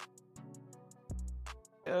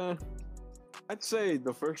 yeah. I'd say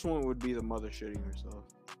the first one would be the mother shitting herself.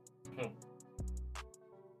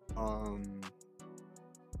 Hmm. Um,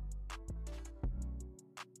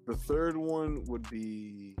 the third one would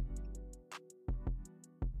be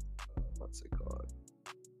what's it called?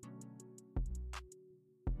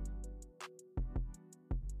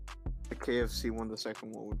 The KFC one. The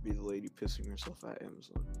second one would be the lady pissing herself at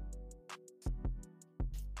Amazon.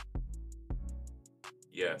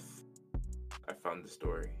 Yes, I found the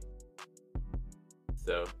story.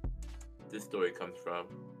 So, this story comes from.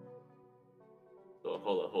 So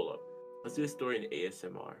hold up. Let's do this story in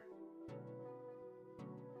ASMR.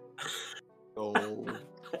 Oh,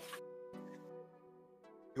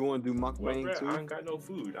 you want to do Well, mukbang bro, I too? ain't got no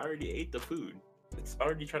food. I already ate the food. It's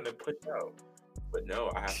already trying to push out. But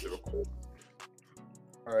no, I have to record.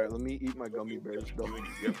 All right, let me eat my gummy bears. Though. You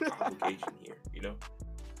have an obligation here, you know?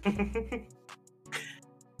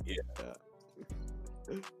 Yeah.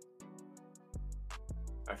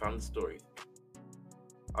 I found the story.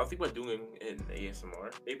 I was thinking about doing an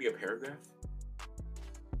ASMR, maybe a paragraph.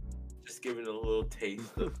 Just giving a little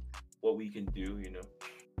taste of what we can do, you know?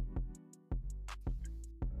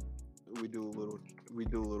 We do a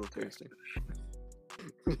little tasting.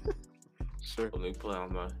 Sure. Let me put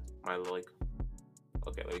on my like.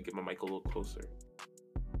 Okay, let me get my mic a little closer.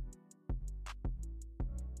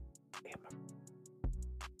 Damn, I'm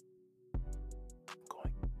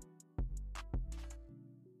going.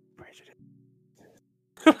 Prejudice.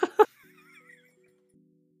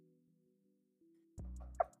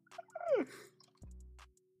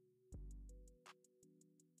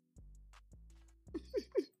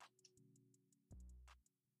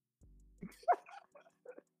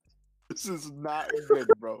 This is not good,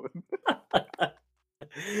 bro.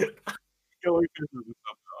 Yo, we can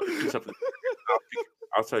do something.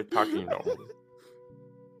 I'll start talking normally.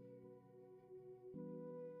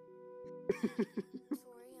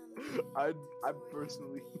 I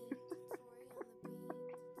personally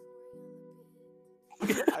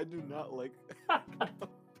I do not like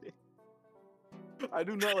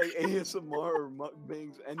ASMR or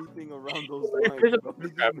mukbangs, anything around those lines, bro. They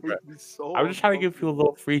just make me so I'm just trying to give you a uncomfortable.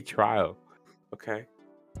 little free trial. Okay?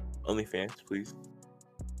 OnlyFans, please.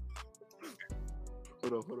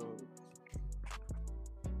 Hold on.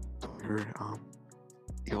 So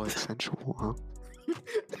you're like sensual, huh?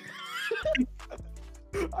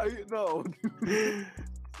 I know.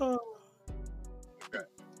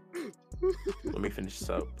 Let me finish this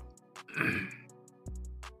up.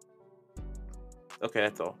 Okay,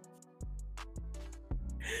 that's all.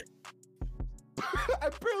 I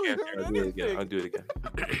barely Yeah, heard I'll do it anything. again. I'll do it again.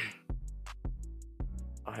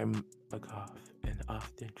 I'm a goth and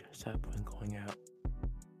often dress up when going out.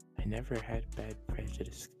 I never had bad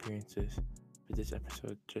prejudice experiences, but this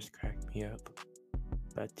episode just cracked me up.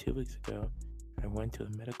 About 2 weeks ago, I went to a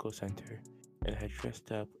medical center and had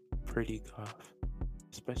dressed up pretty goth,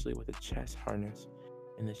 especially with a chest harness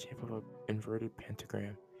in the shape of an inverted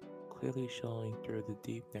pentagram, clearly showing through the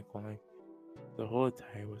deep neckline. The whole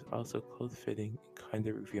attire was also close-fitting and kind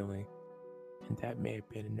of revealing, and that may have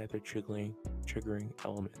been another triggering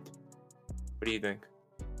element. What do you think?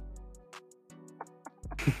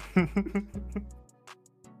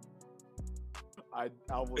 I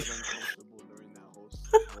was uncomfortable during that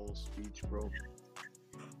whole speech, bro.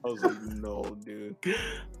 I was like, no, dude.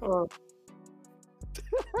 That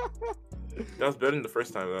was better than the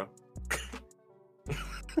first time, though.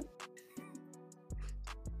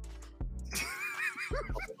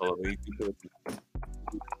 Hold on, let me do it.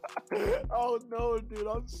 Oh no, dude,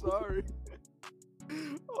 I'm sorry.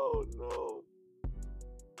 Oh no.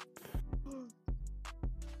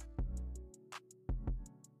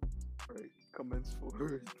 Alright, commence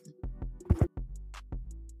forward.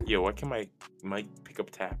 Yo, why can my mic pick up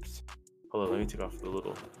taps? Hold on, let me take off the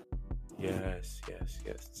little. Yes. That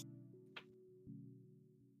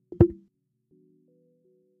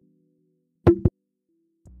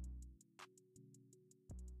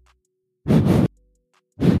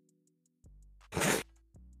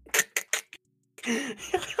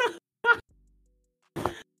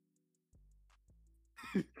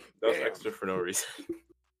was Damn. extra for no reason.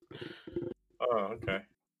 Oh, okay.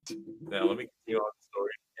 Now let me continue on the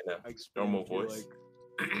story in a I explained normal if you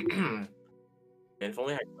voice. And if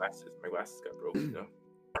only I had glasses, my glasses got broke, you know?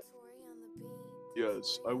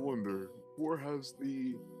 Yes, I wonder where has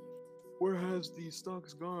the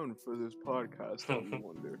stocks gone for this podcast? I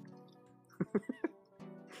wonder.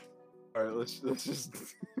 All right, let's just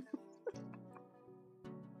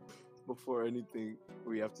before anything,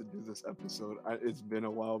 we have to do this episode. It's been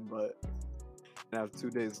a while, but I have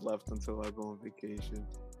 2 days left until I go on vacation.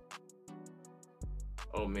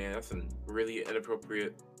 Oh man, that's a really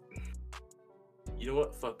inappropriate. You know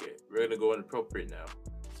what? Fuck it. We're gonna go inappropriate now.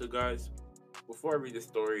 So, guys, before I read the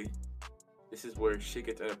story, this is where shit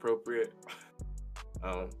gets inappropriate.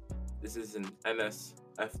 This is an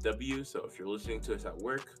NSFW, so if you're listening to us at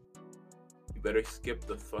work, you better skip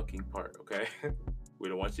the fucking part, okay? We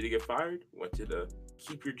don't want you to get fired. We want you to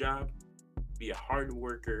keep your job, be a hard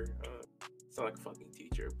worker. Sound like a fucking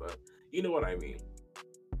teacher, but you know what I mean.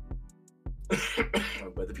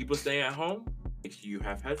 But the people staying at home, make sure you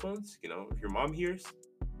have headphones. You know, if your mom hears,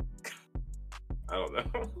 I don't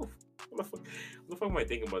know. What the fuck am I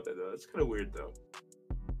thinking about that though? It's kind of weird though.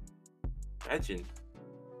 Imagine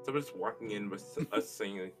someone just walking in with us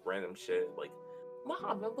saying like random shit like,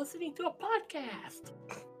 "Mom, I'm listening to a podcast."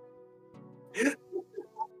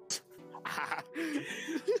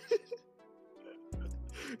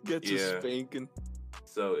 Get to Yeah. spanking.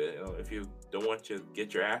 So, you know, if you don't want to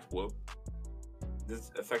get your ass whooped,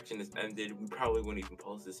 this section is ended. We probably won't even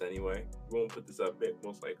post this anyway. We won't put this up yet,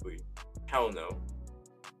 most likely. Hell no.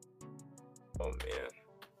 Oh man.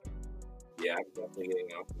 Yeah, I'm definitely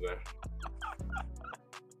getting off of there.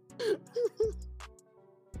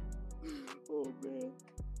 Oh man.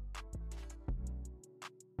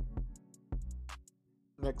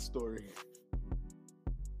 Next story.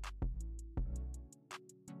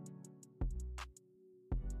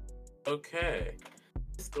 Okay.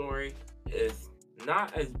 This story is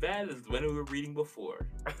not as bad as when we were reading before.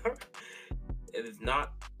 It is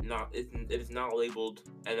not it is not labeled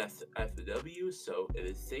NSFW, so it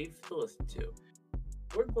is safe to listen to.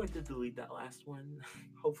 We're going to delete that last one.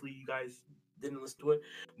 Hopefully you guys didn't listen to it,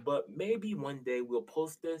 but maybe one day we'll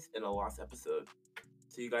post this in a lost episode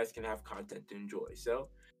so you guys can have content to enjoy. So,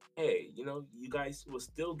 hey, you know, you guys will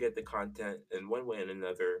still get the content in one way and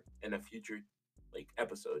another in a future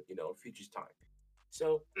episode, you know, future's time.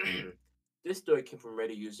 So, this story came from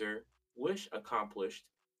Reddit user Wish Accomplished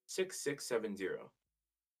 6670.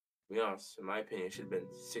 To be honest, in my opinion, it should have been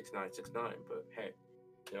 6969, but hey,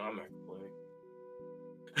 you know, I'm not complaining.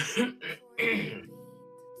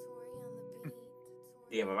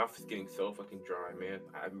 Yeah, my mouth is getting so fucking dry, man.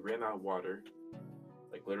 I ran out of water.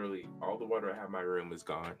 Like, literally, all the water I have in my room is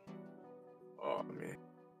gone. Oh, man.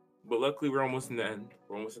 But luckily, we're almost in the end.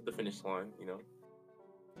 We're almost at the finish line, you know?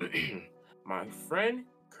 My friend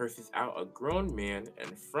curses out a grown man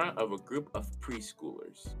in front of a group of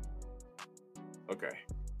preschoolers. Okay.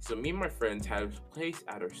 So me and my friends had a place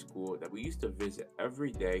at our school that we used to visit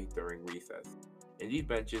every day during recess. And these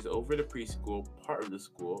benches over the preschool part of the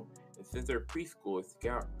school, and since they're preschoolers,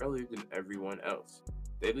 get out earlier than everyone else.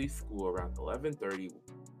 They leave school around 11:30,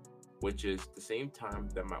 which is the same time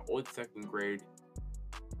that my old second grade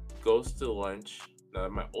goes to lunch.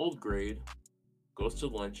 My old grade goes to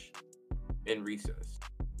lunch in recess.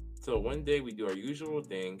 So one day we do our usual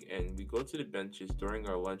thing and we go to the benches during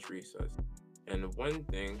our lunch recess. And one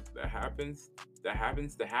thing that happens,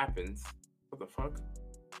 what the fuck?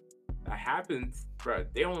 That happens, bro,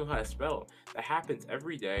 they don't know how to spell. That happens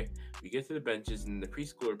every day. We get to the benches and the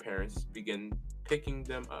preschooler parents begin picking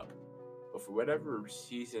them up. But for whatever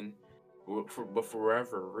reason,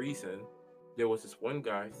 there was this one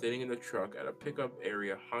guy sitting in the truck at a pickup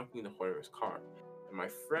area honking the horn of his car. And my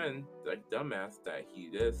friend, like dumbass that he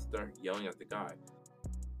did, start yelling at the guy,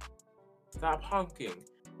 "Stop honking!"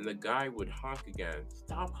 And the guy would honk again,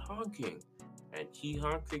 "Stop honking!" And he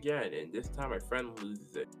honks again, and this time my friend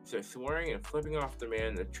loses it. He starts swearing and flipping off the man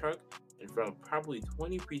in the truck in front of probably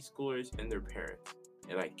 20 preschoolers and their parents.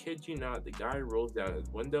 And I kid you not, the guy rolls down his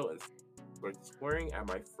window and starts swearing at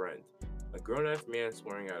my friend. A grown-ass man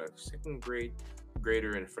swearing at a second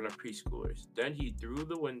grader in front of preschoolers. Then he threw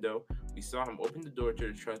the window. We saw him open the door to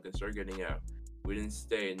the truck and start getting out. We didn't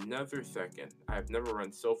stay another second. I have never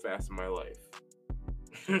run so fast in my life.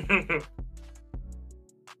 What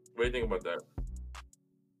do you think about that?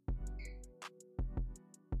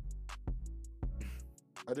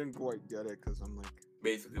 I didn't quite get it because I'm like,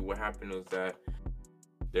 Basically, what happened was that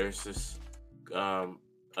there's this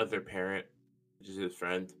other parent, which is his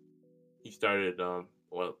friend. He started the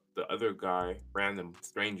other guy, random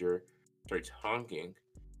stranger, starts honking,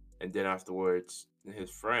 and then afterwards, his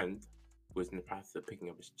friend, who was in the process of picking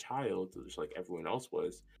up his child, just like everyone else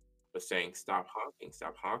was saying, "Stop honking,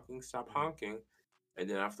 stop honking, stop honking." And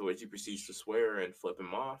then afterwards, he proceeds to swear and flip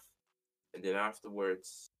him off. And then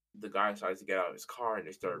afterwards, the guy decides to get out of his car and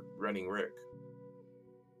they start running Rick.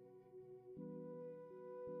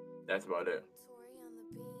 That's about it.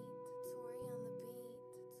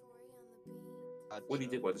 What do you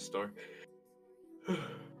think about the story?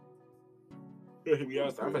 To be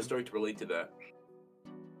honest, I have a story to relate to that.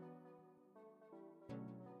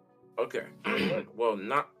 Okay. Well,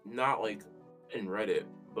 not like in Reddit,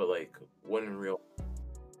 but like one in real.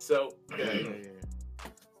 So,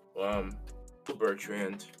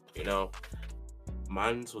 Bertrand,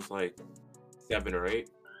 mine was like 7 or 8.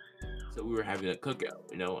 So we were having a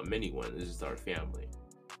cookout, a mini one. This is our family.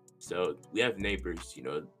 So we have neighbors, I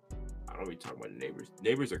don't really talk about neighbors.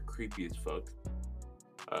 Neighbors are creepy as fuck.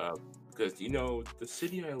 Because the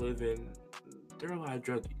city I live in, there are a lot of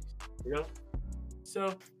druggies,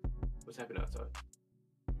 So what's happening outside?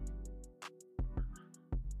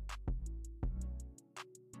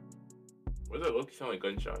 Where the look sound like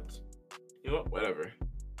gunshots? You know what? Whatever.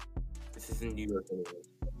 This isn't New York anyway.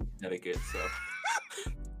 Connecticut, so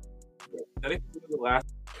Connecticut is the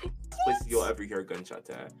last place you'll ever hear gunshots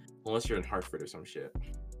at, unless you're in Hartford or some shit.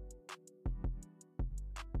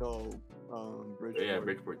 No, Bridgeport. Yeah,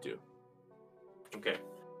 Bridgeport too. Okay,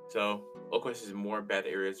 so of course there's more bad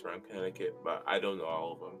areas around Connecticut, but I don't know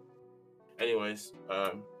all of them. Anyways,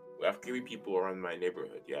 we have creepy people around my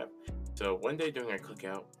neighborhood. Yeah. So one day during our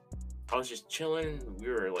cookout, I was just chilling. We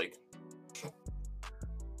were like,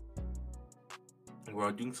 we're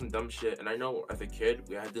all doing some dumb shit. And I know as a kid,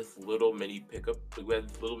 we had this little mini pickup. We had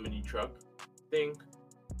this little mini truck thing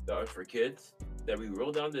that was for kids that we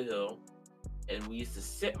rolled down the hill and we used to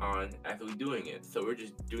sit on after we doing it. So we're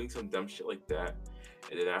just doing some dumb shit like that.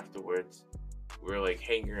 And then afterwards, we're like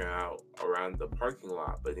hanging out around the parking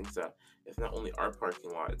lot. But I think it's not only our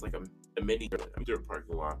parking lot, it's like a mini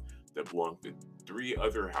parking lot that belonged to 3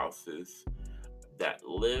 other houses that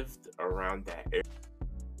lived around that area.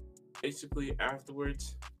 Basically,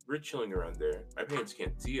 afterwards, we're chilling around there. My parents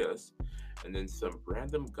can't see us. And then some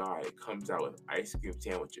random guy comes out with ice cream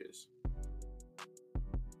sandwiches.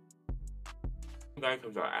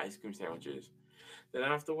 Then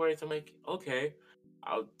afterwards, I'm like, okay,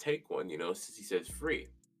 I'll take one, since he says free.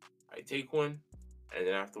 I take one, and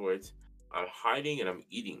then afterwards, I'm hiding and I'm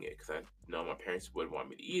eating it because I know my parents would want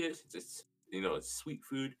me to eat it since it's, it's sweet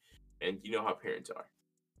food, and you know how parents are.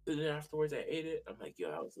 So then afterwards, I ate it. I'm like, yo,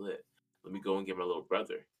 that was lit. Let me go and get my little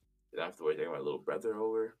brother. Then afterwards, I got my little brother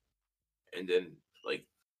over, and then by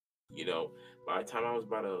the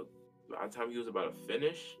time he was about to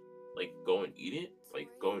finish, like go and eat it, like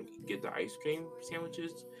go and get the ice cream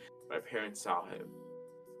sandwiches, my parents saw him.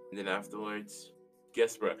 And then afterwards,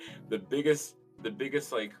 guess what? The biggest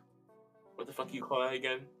like, what the fuck you call that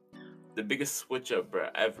again? The biggest switch up, bro,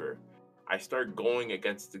 ever. I start going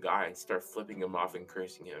against the guy and start flipping him off and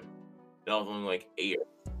cursing him. And I was only like 8,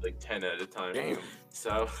 like 10 at a time. Damn.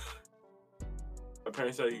 So my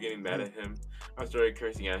parents started getting mad at him. I started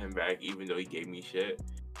cursing at him back, even though he gave me shit.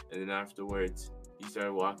 And then afterwards, he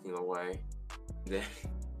started walking away. And then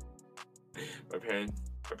my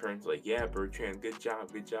parents like, yeah, Bertrand, good job.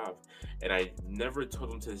 And I never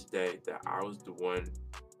told him to this day that I was the one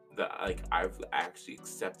that I've actually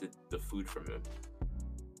accepted the food from him.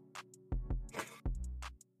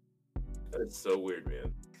 That is so weird,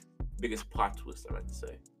 man. Biggest plot twist, I meant to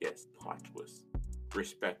say. Yes, plot twist.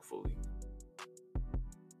 Respectfully.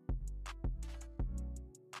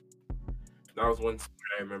 That was one story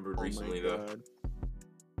I remembered recently, though.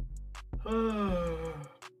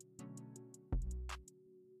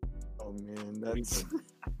 Oh man,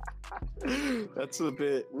 that's a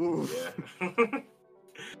bit. Oof. Yeah.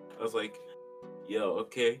 I was like, yo,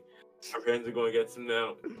 okay, our parents are going to get some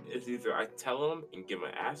now. It's either I tell them and get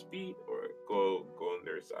my ass beat or go on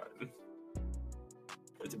their side.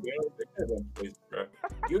 But to be honest, they're that place, bro.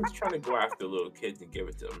 You're just trying to go after little kids and give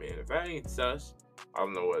it to them, man. If that ain't sus, I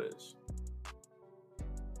don't know what is.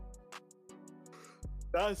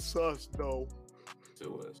 That's sus, though. So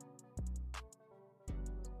it was.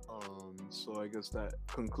 So I guess that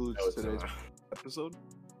concludes today's episode.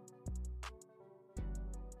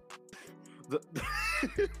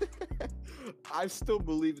 I still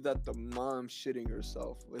believe that the mom shitting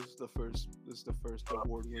herself is the first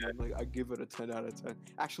award winning. Like, I give it a 10 out of 10.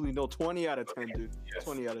 Actually, no, 20 out of 10, dude. Yes.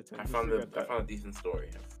 20 out of 10. I found a decent story.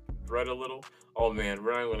 I've read a little. Oh man,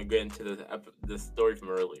 we're not going to get into the story from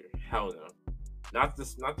earlier. Hell no. Not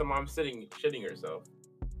the mom shitting herself.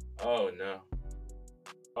 Oh no.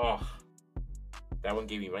 Oh, that one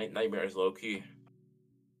gave me nightmares, low key.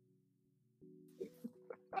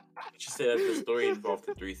 She said that the story involved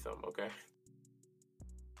a threesome. Okay.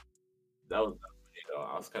 That was So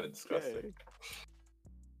I was kind of disgusting. Okay.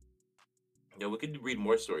 Yeah, we could read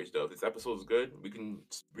more stories though. If this episode is good, we can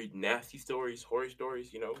read nasty stories, horror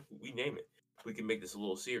stories. We name it. We can make this a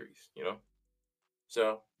little series.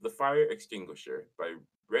 So the fire extinguisher by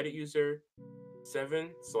Reddit user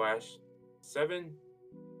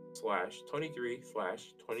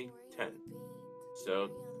 7/7/23/2010. So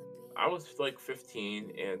I was like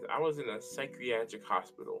 15 and I was in a psychiatric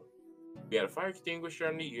hospital. We had a fire extinguisher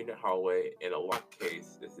on the unit hallway and a lock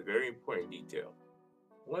case. It's a very important detail.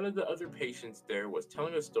 One of the other patients there was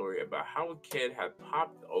telling a story about how a kid had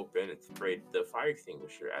popped open and sprayed the fire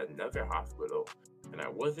extinguisher at another hospital, and I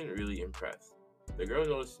wasn't really impressed. The girl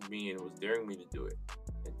noticed me and was daring me to do it.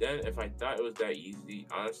 And then, if I thought it was that easy,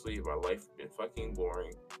 honestly, my life had been fucking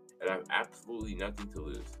boring, and I have absolutely nothing to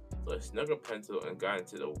lose. So I snuck a pencil and got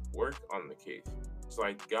into the work on the case. So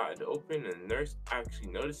I got it open, and the nurse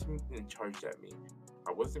actually noticed me and charged at me.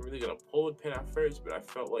 I wasn't really gonna pull the pin at first, but I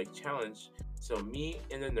felt like challenged. So me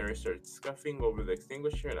and the nurse started scuffing over the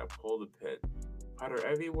extinguisher and I pulled the pin. Powder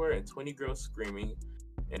everywhere and 20 girls screaming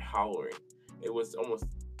and hollering. It was almost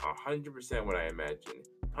 100% what I imagined.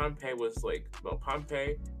 Pompeii was like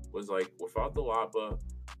without the lava,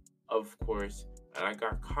 of course, and I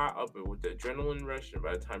got caught up with the adrenaline rush, and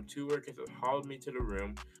by the time two workers had hauled me to the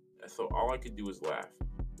room, so all I could do was laugh.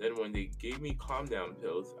 Then when they gave me calm down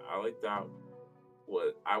pills, I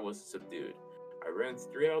was subdued. I ran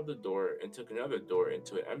straight out the door and took another door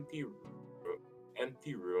into an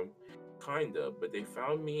empty room, kinda, but they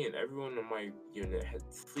found me and everyone in my unit had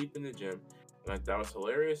sleep in the gym, and I thought it was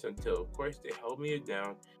hilarious until, of course, they held me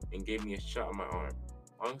down and gave me a shot on my arm.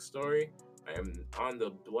 Long story, I am on the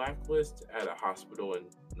blacklist at a hospital in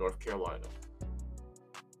North Carolina.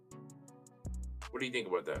 What do you think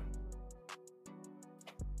about that?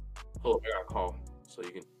 Hold up, I got a call, so you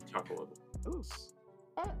can talk a little. It was,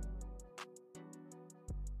 I,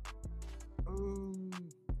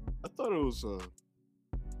 I thought it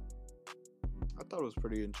was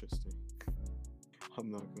pretty interesting.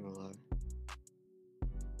 I'm not gonna lie.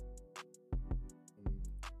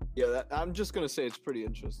 Yeah, I'm just gonna say it's pretty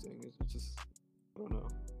interesting. It's just, I don't know.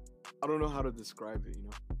 I don't know how to describe it,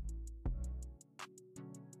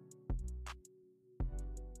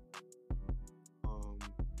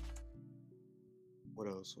 What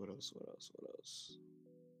else?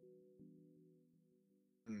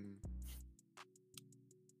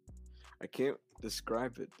 I can't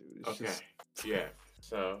describe it, dude. It's Okay. just Yeah.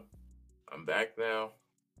 So I'm back now.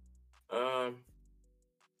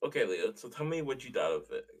 Okay, Leo. So tell me what you thought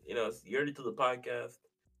of it. You already did the podcast.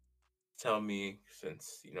 Tell me,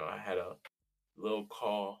 since I had a little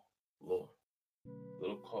call, little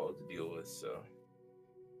call to deal with. So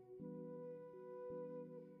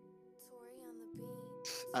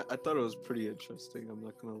I thought it was pretty interesting. I'm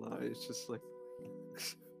not gonna lie. It's just like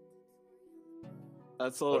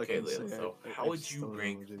that's all okay, I can Leo. say. So I how would just you don't know,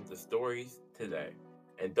 rank dude. the stories today?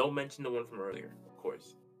 And don't mention the one from earlier, of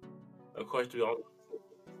course. Of course, we all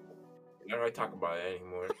don't really talk about it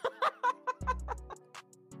anymore.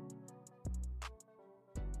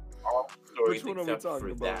 All stories Which one are we except talking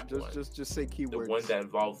for about? that one. Just say The keywords. one that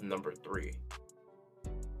involves number 3.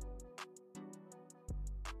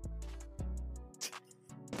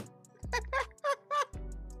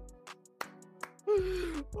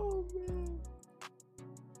 Oh man.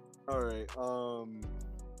 All right.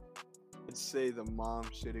 Let's say the mom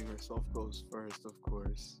shitting herself goes first, of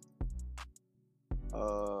course.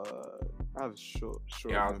 I have short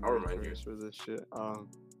Yeah, I'll memory remind you. for this shit. All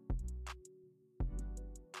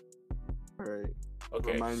right.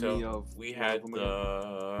 Okay, Remind so me of we one of had them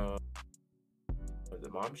again. the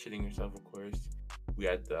mom shitting herself, of course. We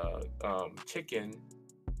had the chicken,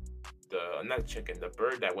 the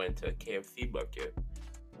bird that went to KFC bucket.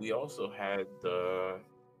 We also had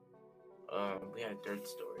we had third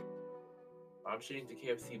story. Mom shitting the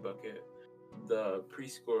KFC bucket, the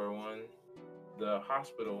preschooler one, the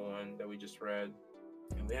hospital one that we just read,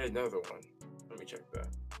 and we had another one. Let me check that.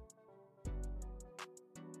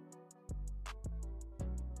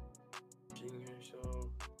 Shitting herself.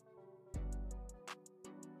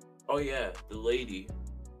 Oh yeah, the lady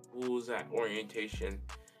who was at orientation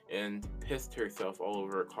and pissed herself all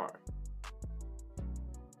over her car.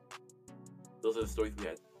 Those are the stories we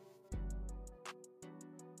had.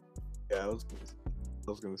 Yeah, I was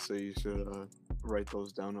gonna say you should write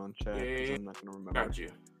those down on chat because Yeah, I'm not gonna remember. got you.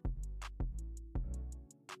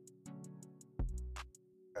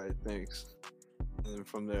 Alright, thanks. And then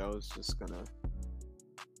from there, I was just gonna.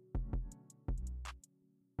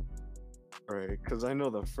 Alright, because I know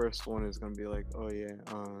the first one is gonna be like, oh yeah,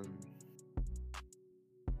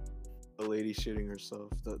 the lady shitting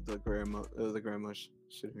herself, the grandma,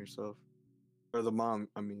 shitting herself, or the mom.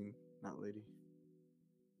 I mean, not lady.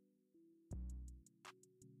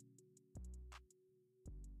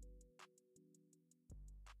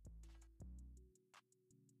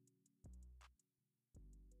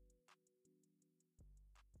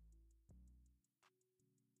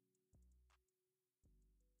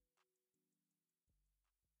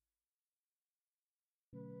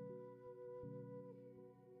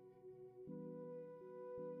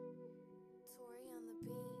 Tori on the beat, Tori on the beat, Tori on the beat, Tori on the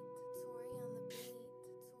beat, Tori on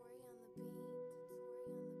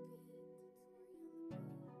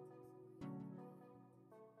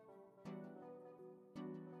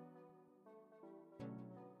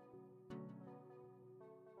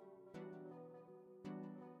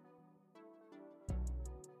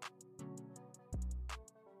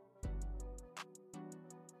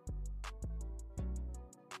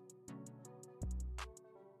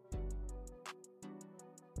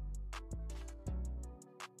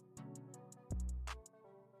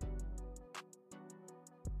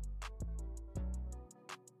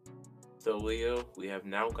So Leo, we have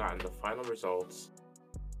now gotten the final results.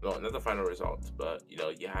 No, not the final results, but you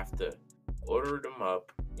have to order them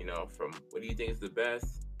up. From what do you think is the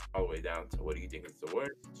best, all the way down to what do you think is the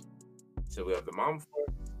worst. So we have the mom fart,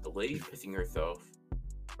 the lady pissing herself,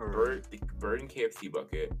 Alright. the bird in KFC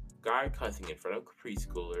bucket, guy cussing in front of a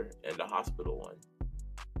preschooler, and the hospital one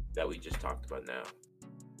that we just talked about now.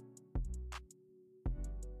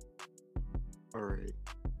 Alright.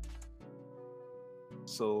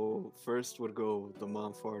 So first would go the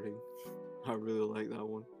mom farting. I really like that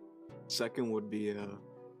one. Second would be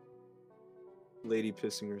lady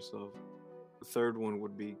pissing herself. The third one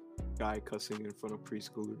would be guy cussing in front of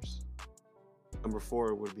preschoolers. Number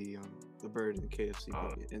 4 would be the bird in the KFC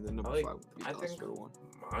bucket, and then number 5 would be the hospital one.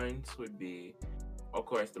 Mine would be, of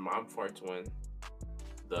course, the mom farts one.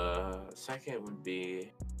 The second would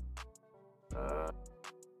be,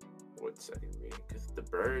 what second would be? Because the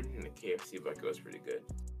bird in the KFC bucket was pretty good.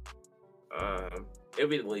 It would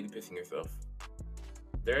be the lady pissing herself.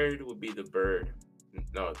 Third would be the bird.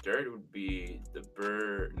 No, third would be the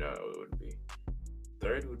bird. No, it wouldn't be.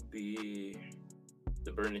 Third would be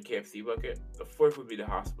the bird in the KFC bucket. The fourth would be the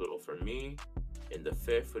hospital for me. And the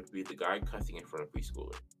fifth would be the guy cussing in front of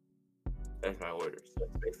preschooler. That's my orders.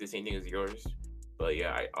 That's basically the same thing as yours. But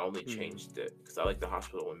yeah, I only changed it because I like the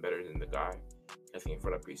hospital one better than the guy cussing in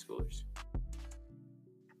front of preschoolers.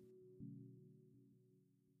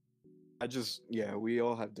 We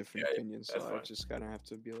all have different opinions, so fine. I just kind of have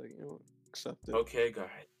to be like, accept it. Okay, go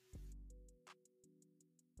ahead.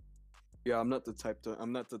 Yeah, I'm not the type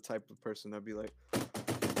of person that'd be like,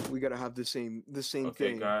 we gotta have the same thing.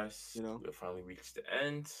 Okay, guys, we finally reached the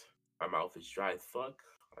end. My mouth is dry as fuck.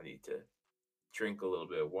 I need to drink a little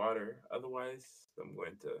bit of water, otherwise I'm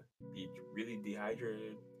going to be really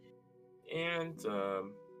dehydrated. And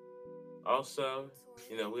also,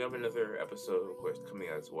 we have another episode, of course, coming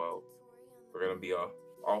out as well. We're gonna be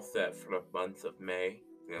all set for the month of May,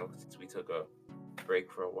 since we took a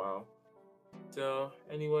break for a while. So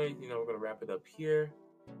anyway, we're gonna wrap it up here.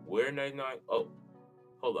 We're 99. Oh,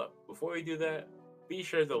 hold up. Before we do that, be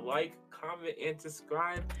sure to like, comment, and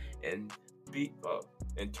subscribe, and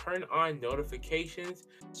turn on notifications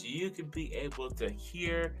so you can be able to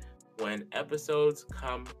hear when episodes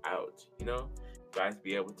come out. Guys,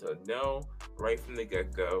 be able to know right from the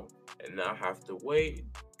get-go and not have to wait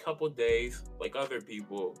a couple days like other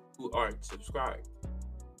people who aren't subscribed.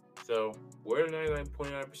 So we're the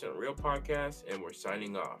 99.9% Real Podcast, and we're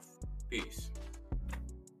signing off. Peace.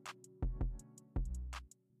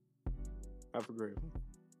 Have a great one.